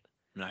night.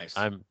 Nice.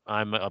 I'm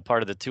a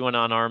part of the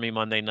two-and-on army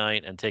Monday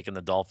night and taking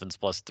the Dolphins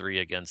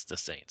 +3 against the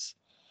Saints.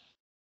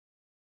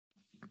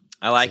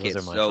 I So like those it.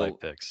 are my 5 So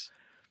picks.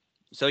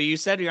 so you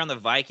said you're on the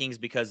Vikings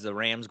because the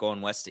Rams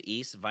going west to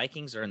east.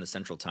 Vikings are in the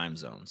central time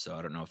zone, so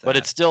I don't know if But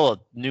it's that. still a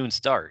noon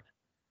start.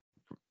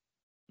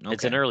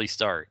 It's an Okay. early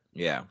start.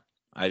 Yeah.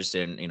 I just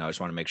didn't, I just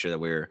want to make sure that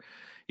you're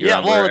Yeah,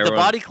 on where well, the everyone.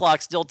 body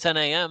clock's still 10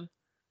 a.m.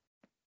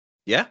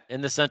 Yeah,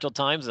 in the Central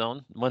Time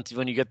Zone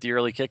when you get the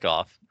early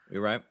kickoff.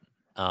 you're right.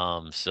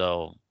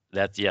 So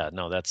that's yeah,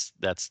 no, that's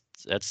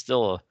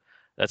still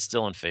that's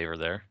still in favor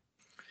there.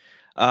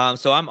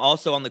 So I'm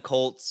also on the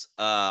Colts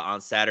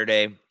on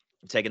Saturday,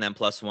 taking them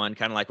 +1.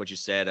 Kind of like what you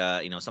said.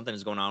 Something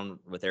is going on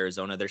with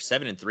Arizona. They're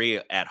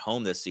 7-3 at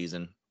home this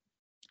season,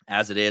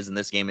 as it is, and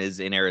this game is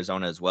in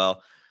Arizona as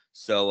well.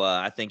 So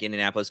I think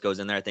Indianapolis goes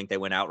in there. I think they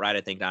went outright.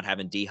 I think not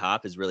having D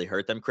Hop has really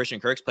hurt them. Christian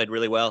Kirk's played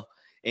really well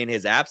in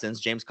his absence.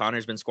 James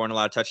Conner's been scoring a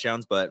lot of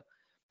touchdowns, but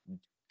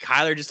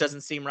Kyler just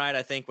doesn't seem right.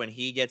 I think when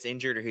he gets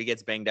injured or he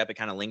gets banged up, it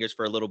kind of lingers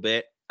for a little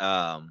bit.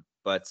 So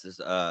like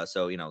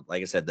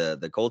I said,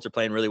 the Colts are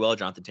playing really well.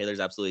 Jonathan Taylor's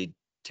absolutely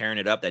tearing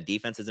it up. That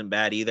defense isn't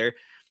bad either.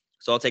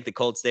 So I'll take the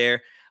Colts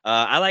there.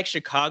 I like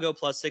Chicago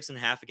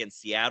 +6.5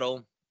 against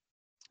Seattle.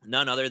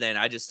 None other than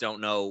I just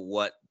don't know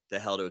what the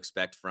hell to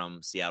expect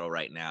from Seattle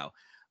right now.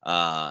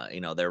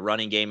 Their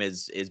running game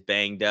is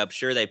banged up.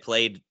 Sure, they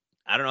played.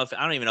 I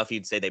don't even know if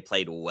you'd say they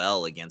played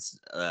well against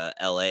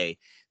LA.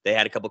 They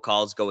had a couple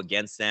calls go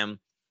against them.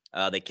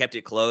 They kept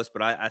it close,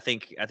 but I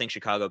think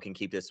Chicago can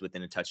keep this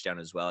within a touchdown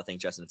as well. I think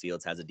Justin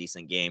Fields has a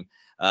decent game.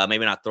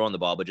 Maybe not throwing the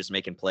ball, but just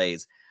making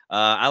plays.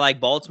 I like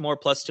Baltimore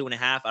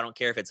 +2.5. I don't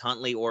care if it's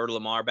Huntley or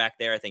Lamar back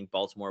there. I think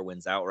Baltimore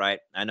wins outright.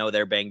 I know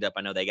they're banged up.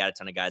 I know they got a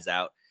ton of guys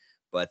out.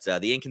 But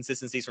the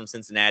inconsistencies from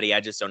Cincinnati,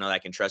 I just don't know that I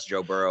can trust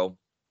Joe Burrow.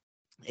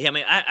 Yeah, I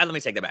mean, let me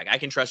take that back. I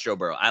can trust Joe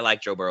Burrow. I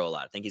like Joe Burrow a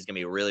lot. I think he's going to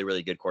be a really,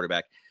 really good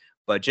quarterback.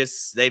 But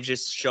they've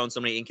just shown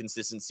so many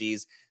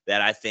inconsistencies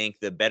that I think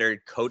the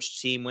better coached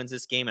team wins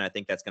this game, and I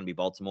think that's going to be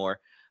Baltimore.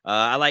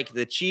 I like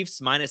the Chiefs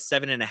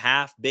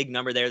 -7.5. Big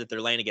number there that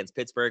they're laying against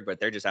Pittsburgh, but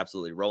they're just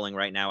absolutely rolling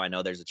right now. I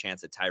know there's a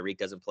chance that Tyreek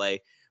doesn't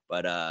play,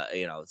 but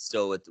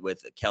still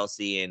with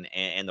Kelsey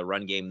and the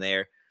run game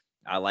there,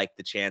 I like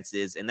the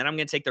chances. And then I'm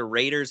going to take the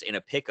Raiders in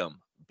a pick'em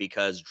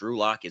because Drew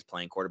Lock is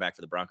playing quarterback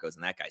for the Broncos,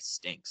 and that guy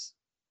stinks.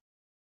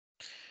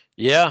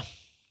 Yeah,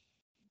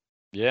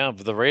 yeah,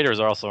 but the Raiders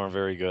also aren't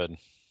very good.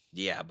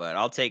 Yeah, but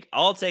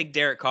I'll take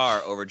Derek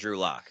Carr over Drew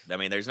Lock. I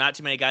mean, there's not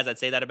too many guys I'd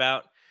say that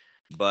about,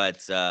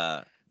 but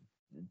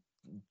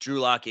Drew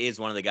Lock is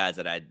one of the guys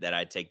that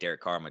I'd take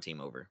Derek Carr on my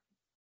team over.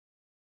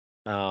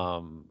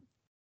 Um,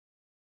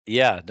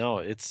 yeah, no,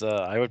 it's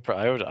I would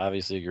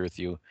obviously agree with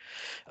you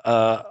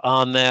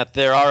on that.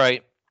 There, all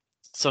right.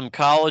 Some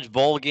college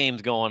bowl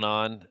games going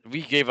on.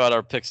 We gave out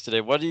our picks today.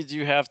 What did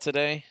you have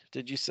today?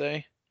 Did you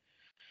say?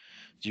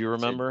 Do you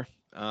remember?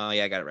 Yeah,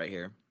 I got it right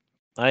here.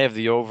 I have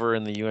the over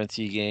in the UNT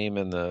game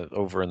and the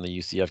over in the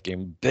UCF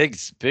game.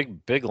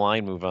 Big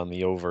line move on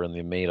the over and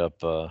the made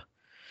up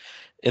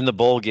in the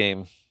bowl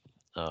game.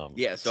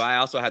 Yeah, so I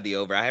also had the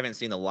over. I haven't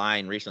seen the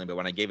line recently, but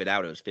when I gave it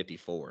out, it was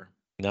 54.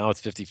 Now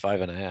it's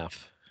 55.5.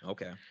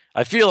 Okay.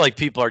 I feel like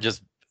people are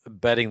just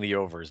betting the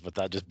overs, but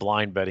that just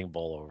blind betting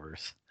bowl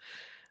overs.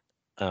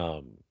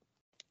 Um,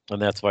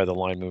 and that's why the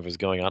line move is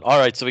going on. All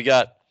right, so we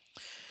got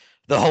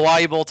the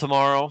Hawaii Bowl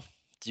tomorrow.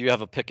 Do you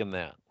have a pick in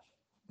that?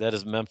 That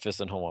is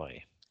Memphis and Hawaii.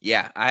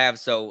 Yeah, I have.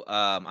 So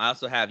I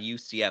also have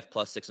UCF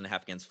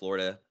 +6.5 against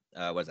Florida.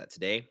 Was that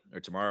today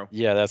or tomorrow?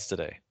 Yeah, that's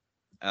today.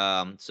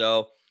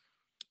 So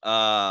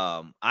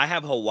I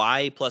have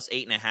Hawaii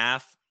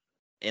 +8.5.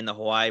 in the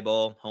Hawaii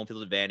Bowl, home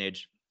field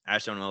advantage. I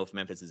just don't know if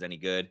Memphis is any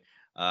good.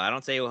 I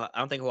don't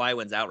think Hawaii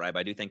wins outright, but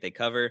I do think they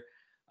cover.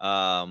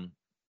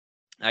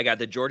 I got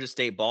the Georgia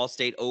State Ball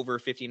State over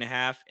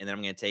 50.5, and then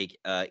I'm going to take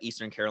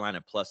Eastern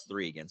Carolina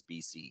 +3 against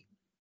BC.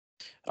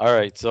 All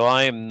right, so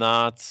I am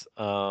not.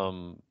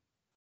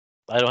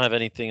 I don't have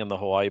anything in the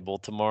Hawaii Bowl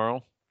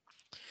tomorrow.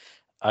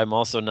 I'm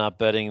also not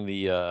betting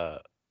the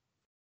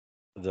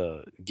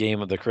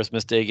game of the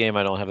Christmas Day game.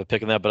 I don't have a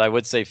pick in that, but I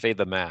would say fade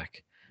the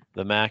MAC.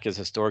 The MAC is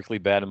historically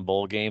bad in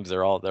bowl games.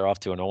 They're off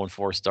to an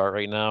 0-4 start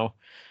right now.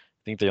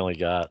 I think they only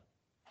got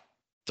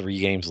 3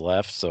 games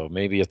left, so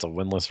maybe it's a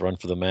winless run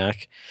for the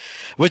MAC,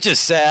 which is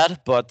sad.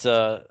 But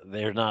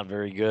they're not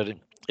very good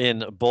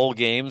in bowl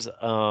games.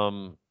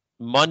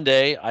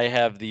 Monday, I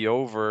have the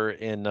over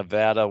in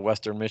Nevada,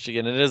 Western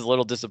Michigan. It is a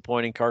little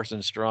disappointing.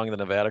 Carson Strong, the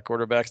Nevada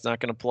quarterback's not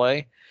going to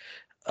play.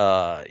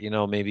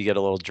 Maybe get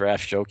a little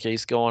draft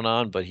showcase going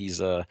on, but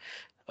he's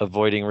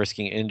avoiding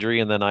risking injury.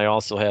 And then I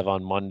also have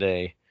on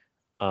Monday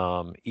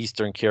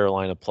Eastern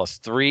Carolina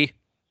 +3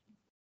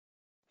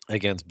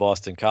 against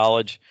Boston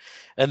College.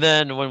 And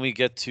then when we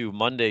get to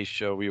Monday's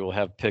show, we will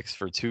have picks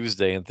for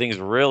Tuesday, and things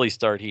really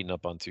start heating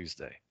up on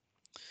Tuesday.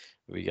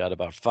 We got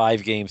about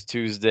 5 games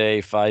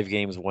Tuesday, 5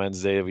 games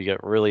Wednesday. We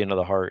get really into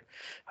the heart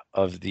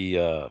of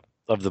the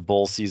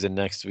bowl season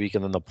next week,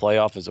 and then the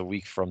playoff is a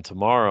week from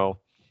tomorrow.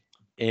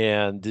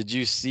 And did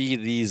you see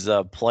these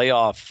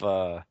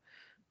playoff?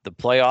 The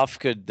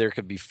playoff there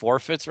could be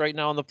forfeits right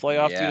now in the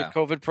playoff due to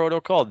COVID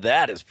protocol.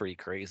 That is pretty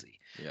crazy.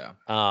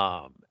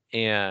 Yeah.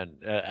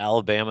 And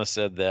Alabama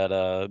said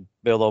that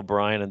Bill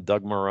O'Brien and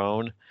Doug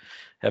Marrone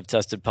have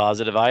tested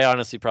positive. I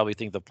honestly probably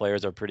think the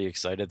players are pretty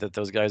excited that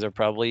those guys are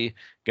probably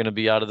going to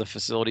be out of the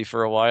facility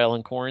for a while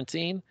in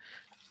quarantine.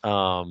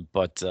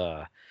 But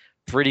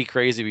pretty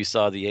crazy. We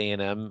saw the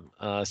A&M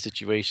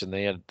situation.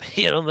 They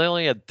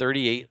only had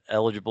 38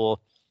 eligible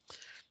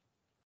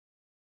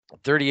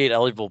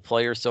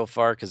players so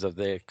far because of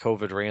the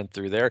COVID ran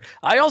through there.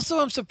 I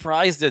also am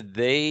surprised that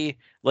they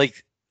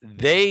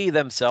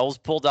themselves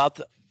pulled out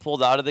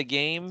of the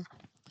game.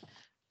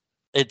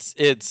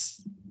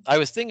 I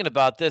was thinking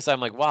about this. I'm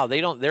like, wow,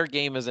 their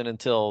game isn't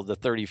until the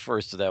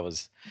 31st. So that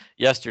was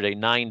yesterday,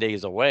 9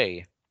 days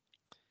away.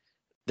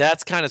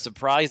 That's kind of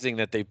surprising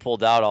that they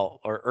pulled out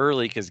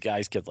early because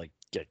guys could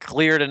get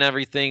cleared and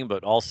everything,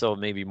 but also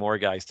maybe more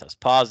guys test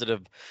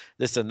positive,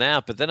 this and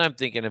that. But then I'm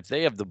thinking if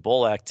they have the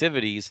bowl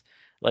activities,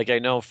 like I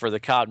know for the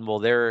Cotton Bowl,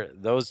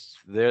 those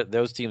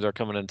teams are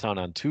coming in town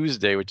on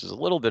Tuesday, which is a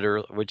little bit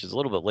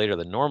later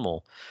than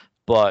normal.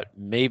 But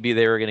maybe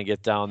they were going to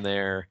get down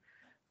there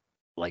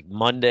like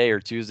Monday or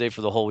Tuesday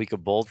for the whole week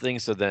of bowl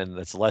things. So then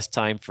that's less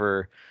time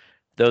for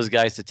those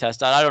guys to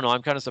test out. I don't know.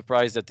 I'm kind of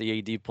surprised that the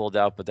AD pulled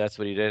out, but that's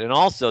what he did. And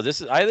also,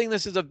 I think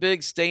this is a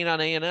big stain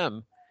on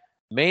A&M,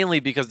 mainly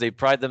because they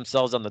pride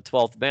themselves on the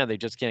 12th man. They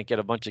just can't get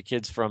a bunch of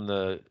kids from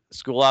the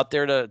school out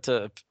there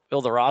to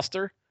fill the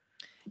roster.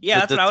 Yeah,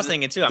 that's what I was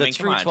thinking too. I mean,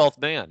 come on. 12th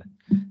man.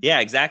 Yeah,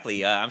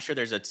 exactly. I'm sure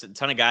there's a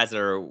ton of guys that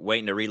are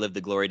waiting to relive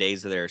the glory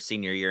days of their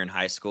senior year in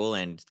high school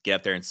and get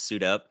up there and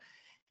suit up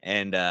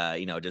and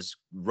just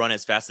run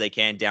as fast as they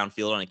can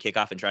downfield on a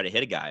kickoff and try to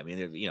hit a guy. I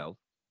mean,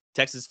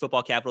 Texas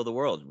football capital of the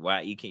world.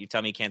 Why you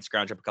tell me you can't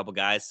scrounge up a couple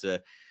guys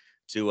to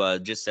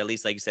just at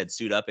least, like you said,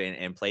 suit up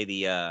and play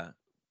the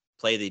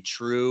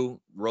true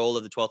role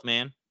of the 12th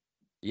man?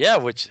 Yeah,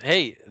 which,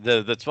 hey,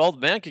 the 12th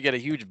man could get a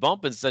huge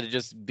bump instead of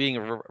just being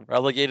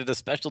relegated to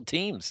special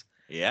teams.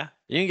 Yeah.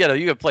 You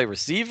can play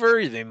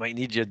receiver. They might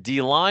need you a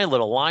D-line,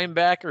 little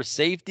linebacker,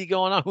 safety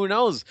going on. Who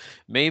knows?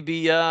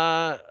 Maybe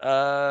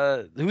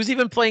who's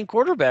even playing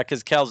quarterback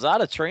because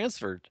Calzada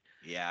transferred.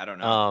 Yeah, I don't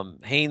know.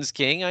 Haynes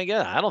King, I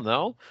guess. I don't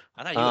know.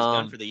 I thought he was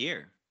done for the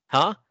year.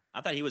 Huh?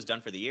 I thought he was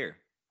done for the year.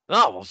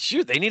 Oh, well,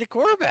 shoot. They need a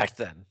quarterback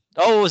then.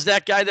 Oh, it was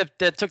that guy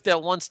that took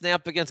that one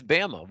snap against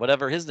Bama,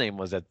 whatever his name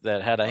was, that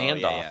had a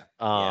handoff.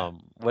 Yeah.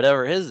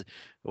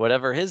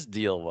 Whatever his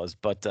deal was.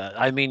 But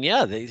I mean,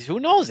 yeah, who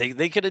knows?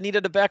 They could have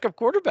needed a backup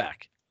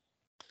quarterback.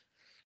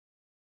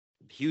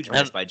 Huge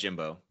miss by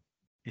Jimbo.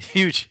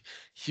 Huge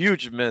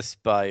miss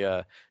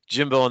by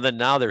Jimbo, and then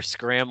now they're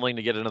scrambling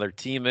to get another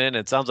team in.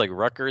 It sounds like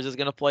Rutgers is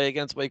going to play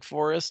against Wake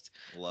Forest.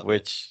 Love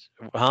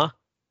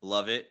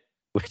it.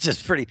 Which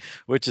is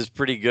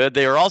pretty good.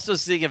 They were also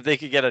seeing if they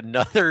could get a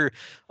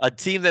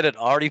team that had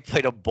already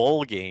played a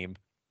bowl game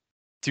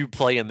to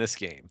play in this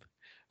game,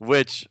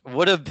 which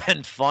would have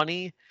been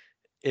funny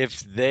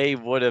if they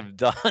would have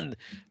done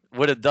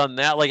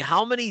that. Like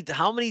how many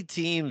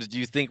teams do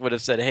you think would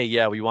have said, "Hey,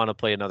 yeah, we want to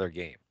play another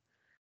game"?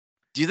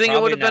 Do you think it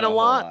would have been a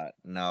lot?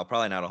 No,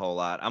 probably not a whole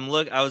lot.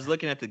 I was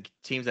looking at the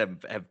teams that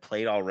have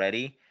played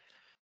already.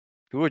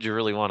 Who would you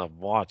really want to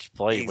watch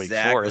play Wake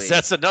Forest?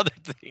 That's another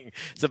thing.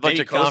 It's a bunch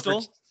of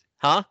conference.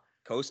 Huh?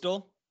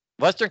 Coastal?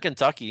 Western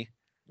Kentucky.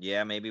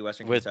 Yeah, maybe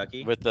Western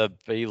Kentucky. With the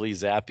Bailey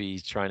Zappi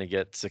trying to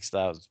get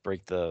 6,000,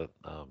 break the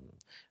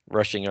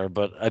rushing yard.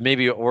 But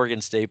maybe Oregon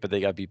State, but they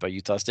got beat by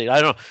Utah State.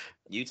 I don't know.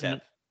 UTEP.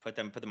 Put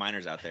the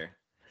Miners out there.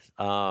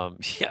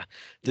 Yeah.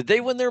 Did they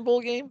win their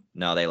bowl game?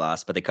 No, they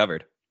lost, but they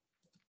covered.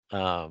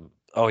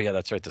 Oh yeah,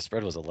 that's right. The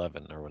spread was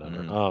 11 or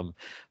whatever. Hmm.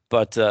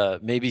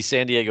 But maybe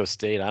San Diego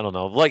State. I don't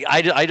know. Like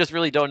I just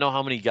really don't know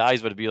how many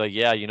guys would be like,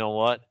 yeah, you know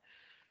what?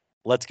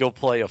 Let's go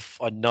play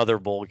another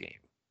bowl game.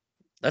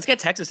 Let's get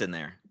Texas in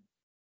there.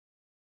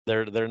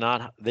 They're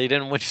not. They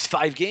didn't win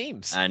 5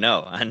 games. I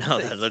know.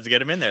 They, Let's get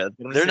them in there. Let's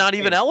get them to they're six not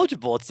even games.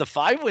 eligible. It's the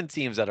 5-win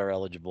teams that are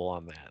eligible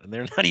on that, and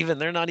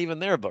they're not even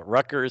there. But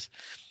Rutgers,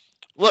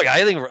 look,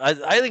 I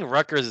think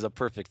Rutgers is a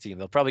perfect team.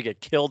 They'll probably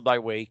get killed by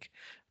Wake,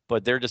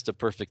 but they're just a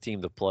perfect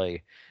team to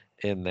play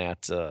in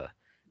that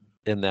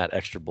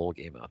extra bowl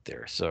game out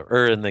there. So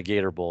or in the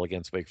Gator Bowl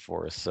against Wake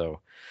Forest.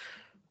 So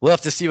we'll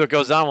have to see what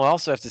goes on. We'll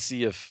also have to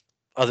see if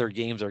other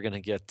games are going to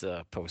get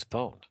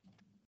postponed.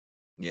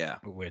 Yeah,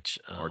 Which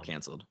or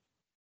canceled.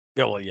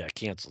 yeah, well, yeah,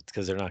 canceled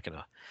because they're not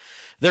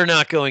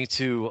going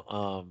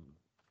to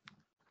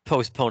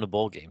postpone a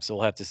bowl game. So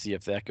we'll have to see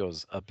if that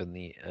goes up in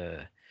the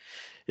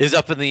is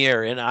up in the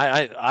air. And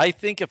I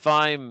think if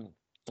I'm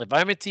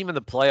a team in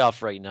the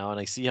playoff right now and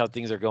I see how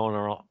things are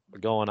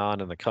going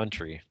on in the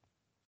country,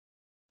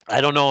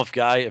 I don't know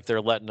if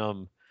they're letting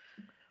them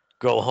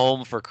go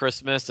home for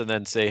Christmas and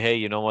then say, hey,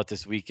 you know what,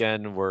 this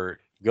weekend we're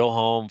go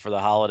home for the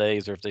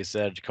holidays, or if they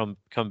said come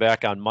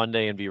back on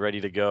Monday and be ready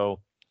to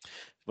go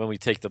when we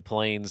take the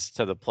planes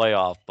to the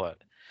playoff. But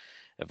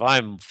if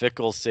I'm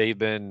Fickle,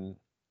 Saban,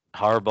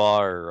 Harbaugh,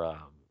 or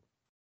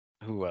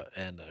who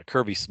and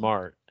Kirby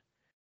Smart,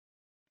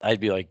 I'd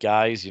be like,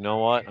 guys, you know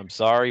what? I'm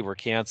sorry, we're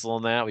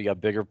canceling that. We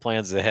got bigger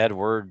plans ahead.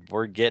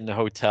 We're getting a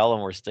hotel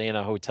and we're staying in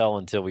a hotel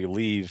until we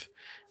leave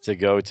to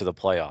go to the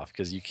playoff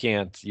because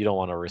you don't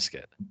want to risk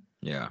it.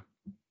 Yeah.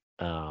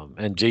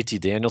 And JT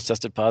Daniels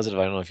tested positive.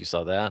 I don't know if you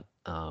saw that.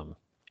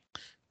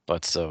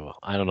 But so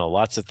I don't know.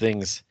 Lots of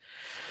things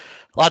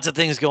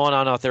going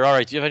on out there. All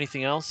right. Do you have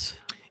anything else?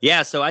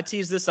 Yeah, so I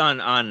teased this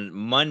on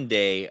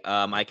Monday.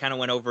 I kind of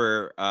went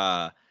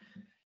over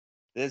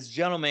this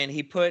gentleman.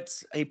 He put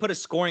a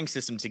scoring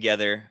system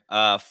together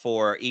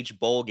for each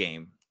bowl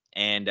game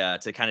and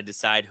to kind of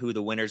decide who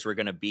the winners were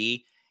going to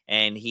be.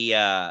 And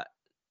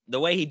the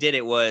way he did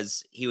it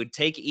was he would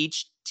take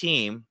each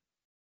team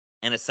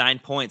and assign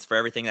points for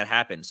everything that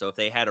happened. So if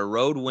they had a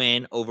road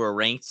win over a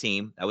ranked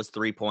team, that was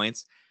 3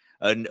 points.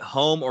 A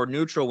home or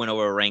neutral win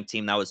over a ranked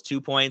team, that was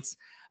 2 points.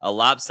 A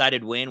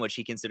lopsided win, which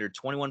he considered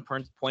 21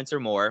 points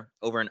or more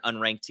over an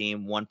unranked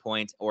team, 1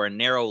 point, or a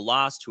narrow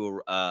loss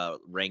to a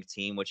ranked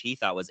team, which he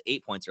thought was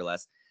 8 points or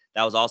less,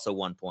 that was also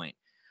 1 point.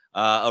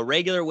 A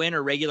regular win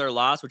or regular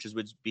loss, which is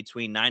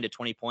between 9 to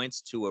 20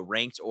 points to a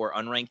ranked or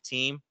unranked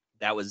team,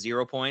 that was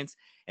 0 points.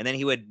 And then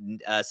he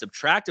would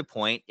subtract a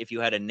point if you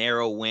had a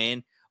narrow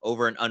win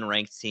over an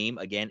unranked team,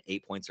 again,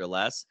 8 points or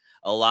less.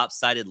 A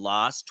lopsided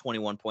loss,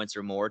 21 points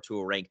or more to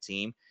a ranked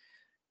team.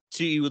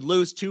 You would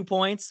lose 2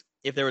 points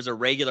if there was a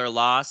regular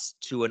loss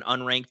to an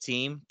unranked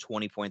team,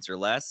 20 points or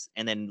less,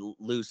 and then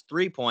lose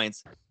 3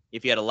 points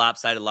if you had a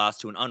lopsided loss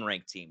to an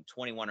unranked team,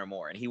 21 or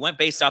more. And he went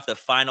based off the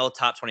final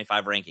top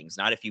 25 rankings,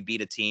 not if you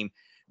beat a team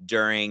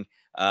during,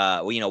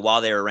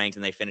 while they were ranked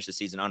and they finished the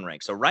season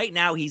unranked. So right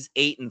now he's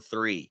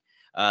 8-3.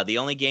 The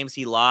only games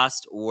he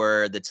lost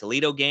were the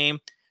Toledo game.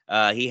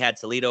 He had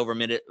Toledo over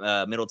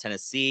Middle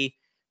Tennessee,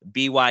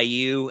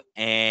 BYU,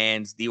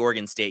 and the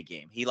Oregon State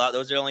game.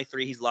 Those are the only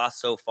 3 he's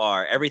lost so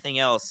far. Everything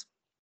else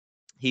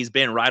he's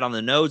been right on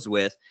the nose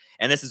with,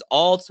 and this is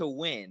all to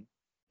win,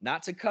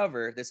 not to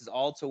cover. This is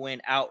all to win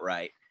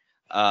outright.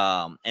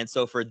 And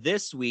so for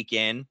this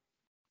weekend,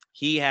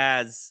 he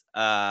has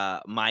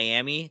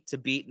Miami to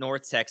beat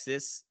North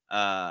Texas,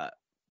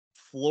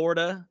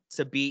 Florida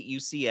to beat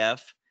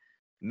UCF,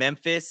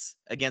 Memphis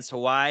against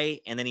Hawaii,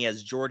 and then he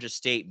has Georgia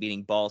State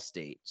beating Ball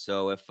State.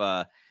 So if,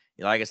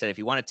 like I said, if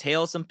you want to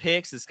tail some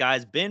picks, this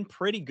guy's been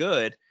pretty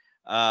good.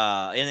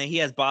 And then he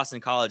has Boston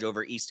College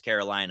over East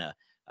Carolina.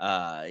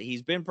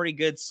 He's been pretty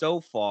good so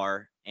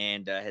far,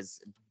 and has,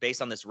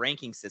 based on this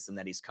ranking system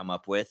that he's come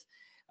up with,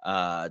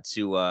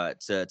 to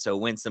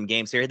win some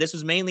games here. This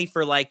was mainly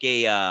for like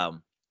a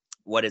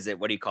what is it?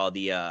 What do you call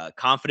the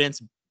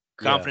confidence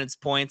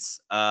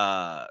points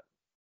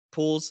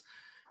pools?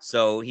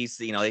 So he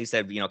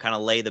said, kind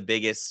of lay the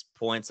biggest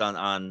points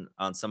on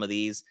some of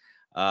these.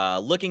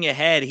 Looking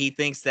ahead, he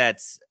thinks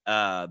that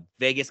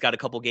Vegas got a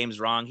couple games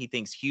wrong. He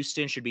thinks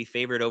Houston should be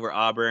favored over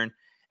Auburn.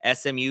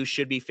 SMU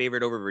should be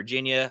favored over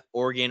Virginia,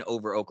 Oregon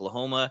over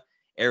Oklahoma,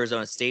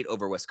 Arizona State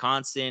over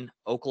Wisconsin,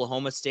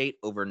 Oklahoma State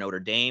over Notre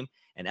Dame,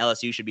 and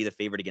LSU should be the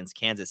favorite against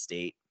Kansas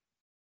State.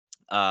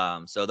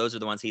 So those are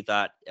the ones he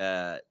thought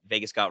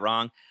Vegas got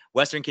wrong.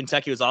 Western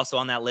Kentucky was also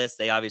on that list.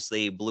 They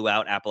obviously blew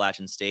out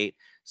Appalachian State.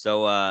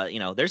 So, I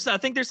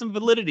think there's some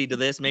validity to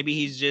this. Maybe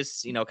he's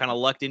just, kind of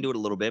lucked into it a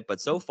little bit.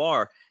 But so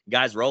far,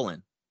 guys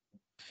rolling.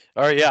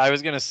 All right, yeah, I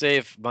was gonna say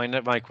if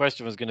my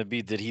question was gonna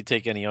be, did he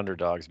take any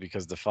underdogs?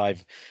 Because the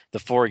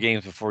 4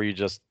 games before you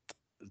just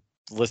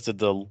listed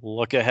the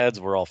look aheads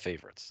were all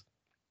favorites.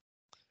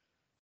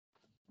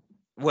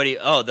 What do you?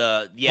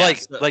 Oh,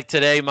 like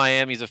today,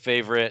 Miami's a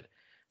favorite,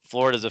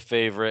 Florida's a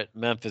favorite,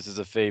 Memphis is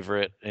a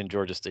favorite, and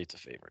Georgia State's a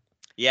favorite.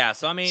 Yeah,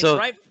 so I mean,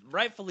 So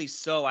rightfully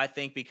so, I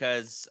think,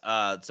 because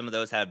some of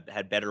those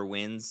had better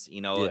wins,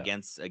 yeah,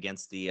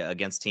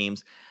 against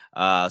teams.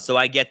 So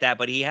I get that,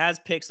 but he has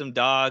picked some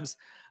dogs.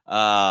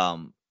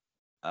 Um,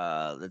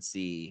 let's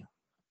see,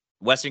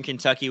 Western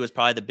Kentucky was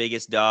probably the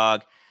biggest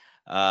dog.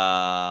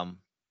 Um,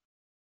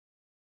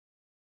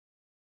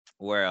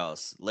 where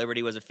else?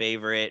 Liberty was a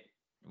favorite,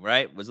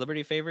 right? Was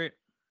Liberty a favorite?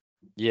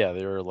 yeah,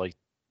 they were like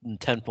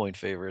 10-point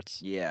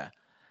favorites. Yeah.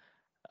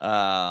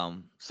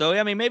 So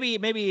I mean, maybe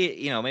maybe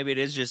it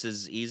is just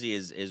as easy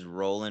as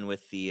rolling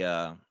with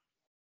the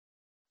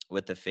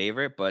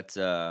favorite, but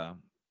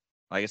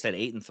like I said,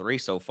 8-3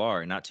 so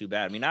far, not too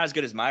bad. I mean, not as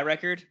good as my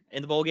record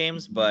in the bowl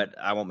games, but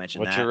I won't mention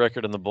What's your that.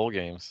 record in the bowl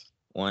games?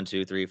 1,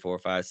 2, 3, 4,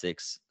 5,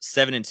 6,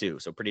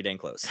 7-2, so pretty dang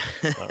close.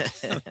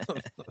 Oh.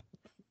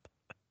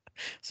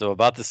 So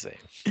about the same.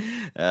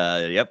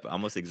 Yep,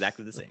 almost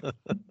exactly the same.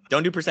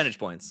 Don't do percentage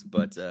points,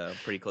 but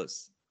pretty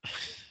close.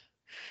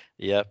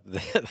 Yep.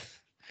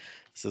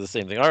 So the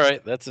same thing. All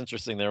right, that's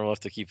interesting. There, we'll have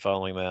to keep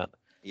following that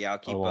Yeah,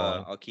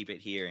 along. I'll keep it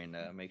here and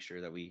make sure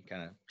that we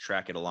kind of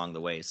track it along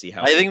the way, see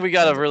how I it think we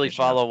got to ends up really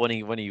finishing up. follow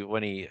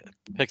when he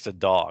picks a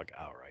dog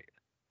outright.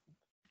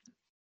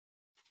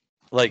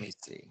 Let me Like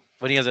see.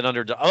 when he has an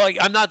underdog. Like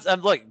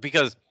I'm like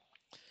because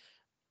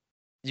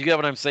you get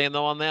what I'm saying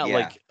though on that.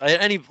 Yeah,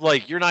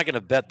 Like you're not going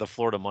to bet the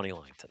Florida money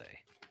line today.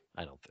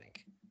 I don't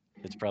think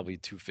it's probably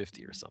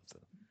 250 or something.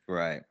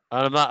 right.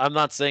 I'm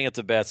not saying it's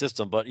a bad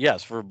system, but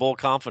yes, for a bull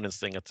confidence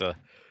thing, it's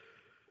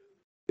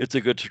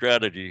a good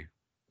strategy.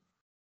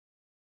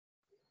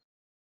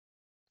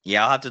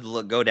 Yeah, I'll have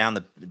to go down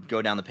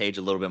the page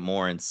a little bit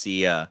more and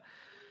see if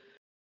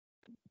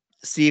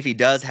he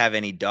does have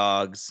any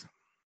dogs.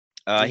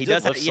 He He did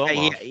does have, lift yeah, some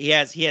off. he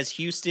has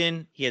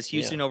Houston. He has Yeah,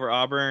 Houston over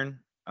Auburn.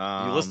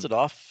 he listed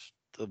off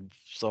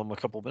some a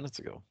couple minutes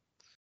ago.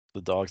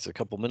 The dogs a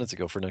couple minutes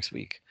ago for next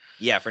week.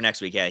 Yeah, for next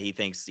week. Yeah, he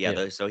thinks, yeah,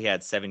 Yeah. so he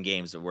had 7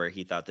 games where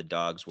he thought the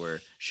dogs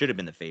should have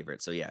been the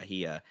favorite. So yeah,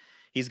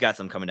 he's got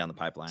some coming down the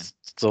pipeline.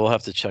 So we'll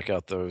have to check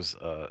out those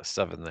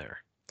 7 there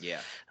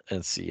Yeah.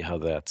 and see how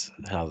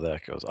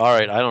that goes. All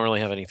right, I don't really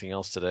have anything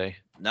else today.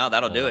 No,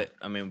 that'll do Uh, it.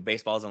 I mean,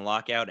 baseball's in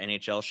lockout,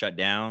 NHL shut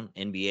down,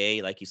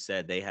 NBA, like you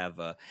said, they have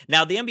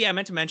now the NBA. I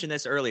meant to mention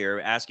this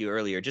earlier, ask you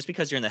earlier. Just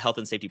because you're in the health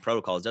and safety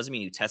protocols doesn't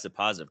mean you tested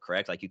positive,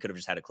 correct? Like you could have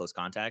just had a close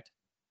contact.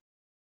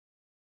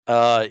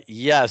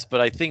 yes,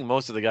 but I think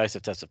most of the guys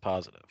have tested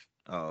positive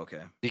Oh,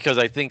 okay. because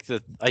I think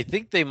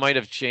they might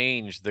have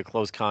changed the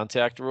close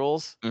contact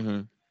rules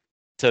Mm-hmm.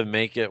 to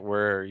make it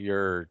where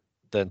you're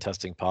then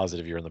testing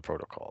positive. You're in the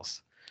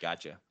protocols.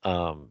 Gotcha.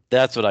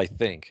 That's what I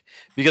think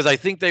because I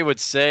think they would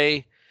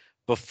say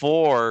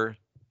before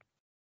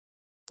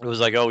it was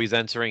like, oh, he's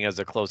entering as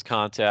a close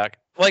contact.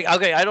 Like,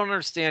 okay, I don't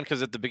understand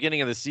because at the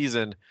beginning of the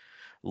season,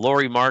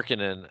 Laurie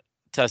Markkinen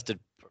tested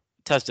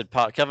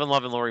Kevin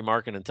Love and Laurie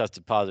Markkinen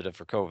tested positive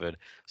for COVID,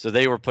 so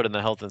they were put in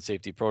the health and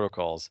safety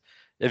protocols.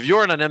 If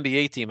you're in an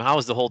NBA team, how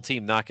is the whole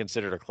team not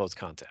considered a close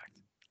contact?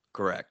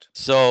 Correct.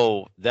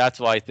 So that's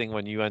why I think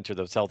when you enter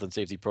those health and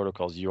safety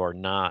protocols, you are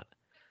not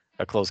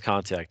a close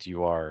contact.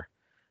 You are,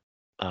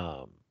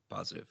 um,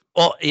 Positive.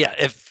 well, yeah.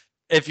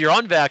 If you're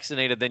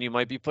unvaccinated, then you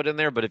might be put in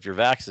there. But if you're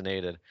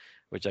vaccinated,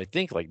 which I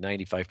think like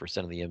 95%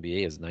 of the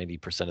NBA is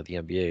 90% of the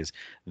NBA's,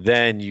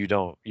 then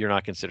you're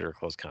not considered a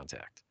close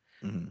contact.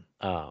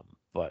 Mm-hmm.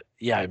 But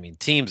yeah, I mean,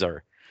 teams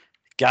are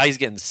guys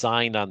getting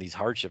signed on these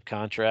hardship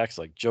contracts,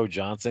 like Joe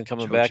Johnson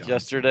coming Joe back Johnson,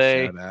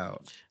 yesterday.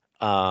 shout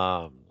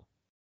out. Um,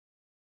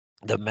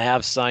 the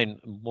Mavs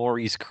signed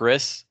Maurice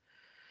Chris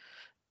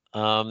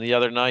the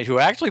other night, who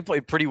actually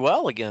played pretty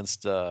well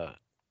against the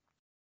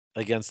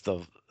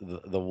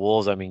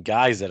Wolves. I mean,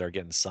 guys that are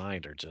getting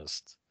signed are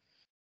just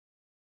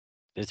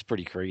it's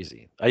pretty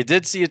crazy. I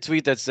did see a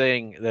tweet that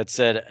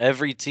said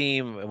every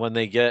team when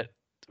they get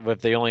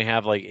if they only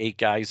have like 8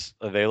 guys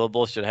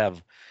available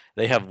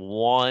they have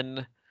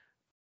one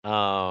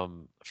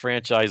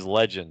franchise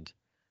legend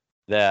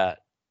that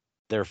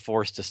they're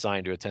forced to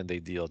sign to a 10-day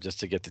deal just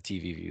to get the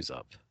TV views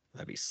up.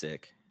 That'd be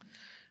sick.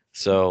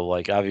 So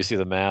like obviously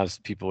the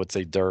Mavs people would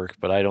say Dirk,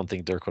 but I don't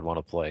think Dirk would want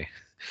to play.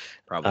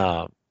 Probably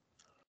not. Um,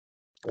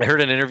 I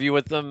heard an interview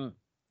with them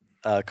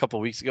a couple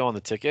weeks ago on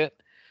the ticket.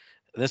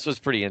 This was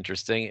pretty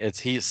interesting.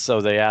 So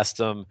they asked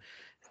him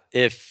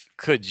if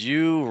could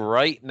you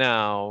right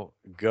now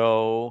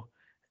go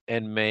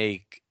and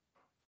make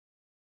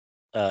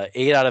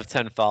 8 out of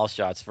 10 foul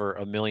shots for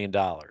 $1 million,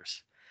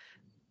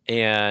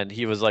 and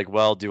he was like,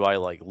 well, do I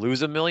like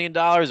lose $1 million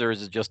or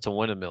is it just to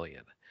win 1 million?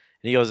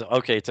 And he goes,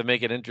 okay, to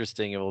make it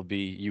interesting, it will be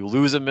you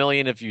lose 1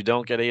 million if you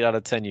don't get 8 out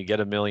of 10, you get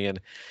 1 million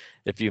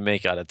if you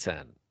make out of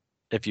 10.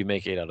 If you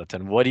make 8 out of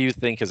 10, what do you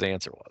think his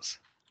answer was?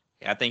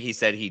 I think he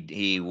said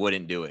he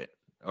wouldn't do it,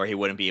 or he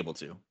wouldn't be able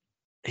to.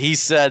 He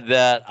said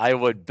that I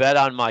would bet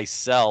on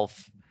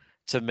myself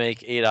to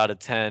make 8 out of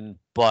 10,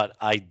 but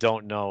I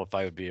don't know if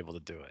I would be able to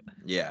do it.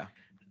 Yeah.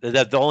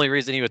 That the only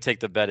reason he would take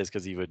the bet is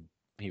because he would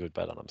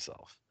bet on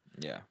himself.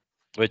 Yeah.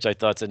 which I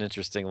thought's an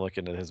interesting look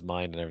into his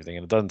mind and everything.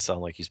 And it doesn't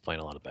sound like he's playing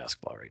a lot of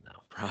basketball right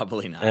now,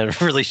 Probably not.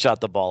 and really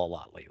shot the ball a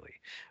lot lately.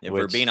 If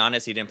we're being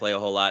honest, he didn't play a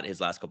whole lot his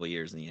last couple of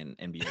years in the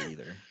NBA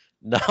either.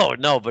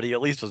 No, but he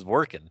at least was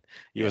working.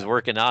 He was Yeah.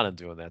 working out and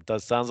doing that.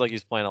 Does sounds like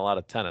he's playing a lot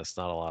of tennis,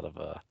 not a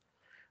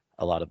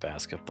lot of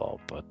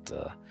basketball. But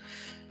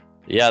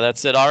yeah,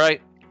 that's it. All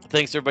right.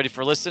 Thanks everybody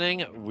for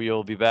listening.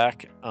 We'll be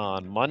back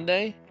on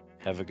Monday.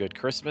 Have a good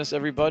Christmas,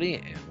 everybody,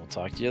 and we'll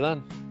talk to you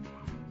then.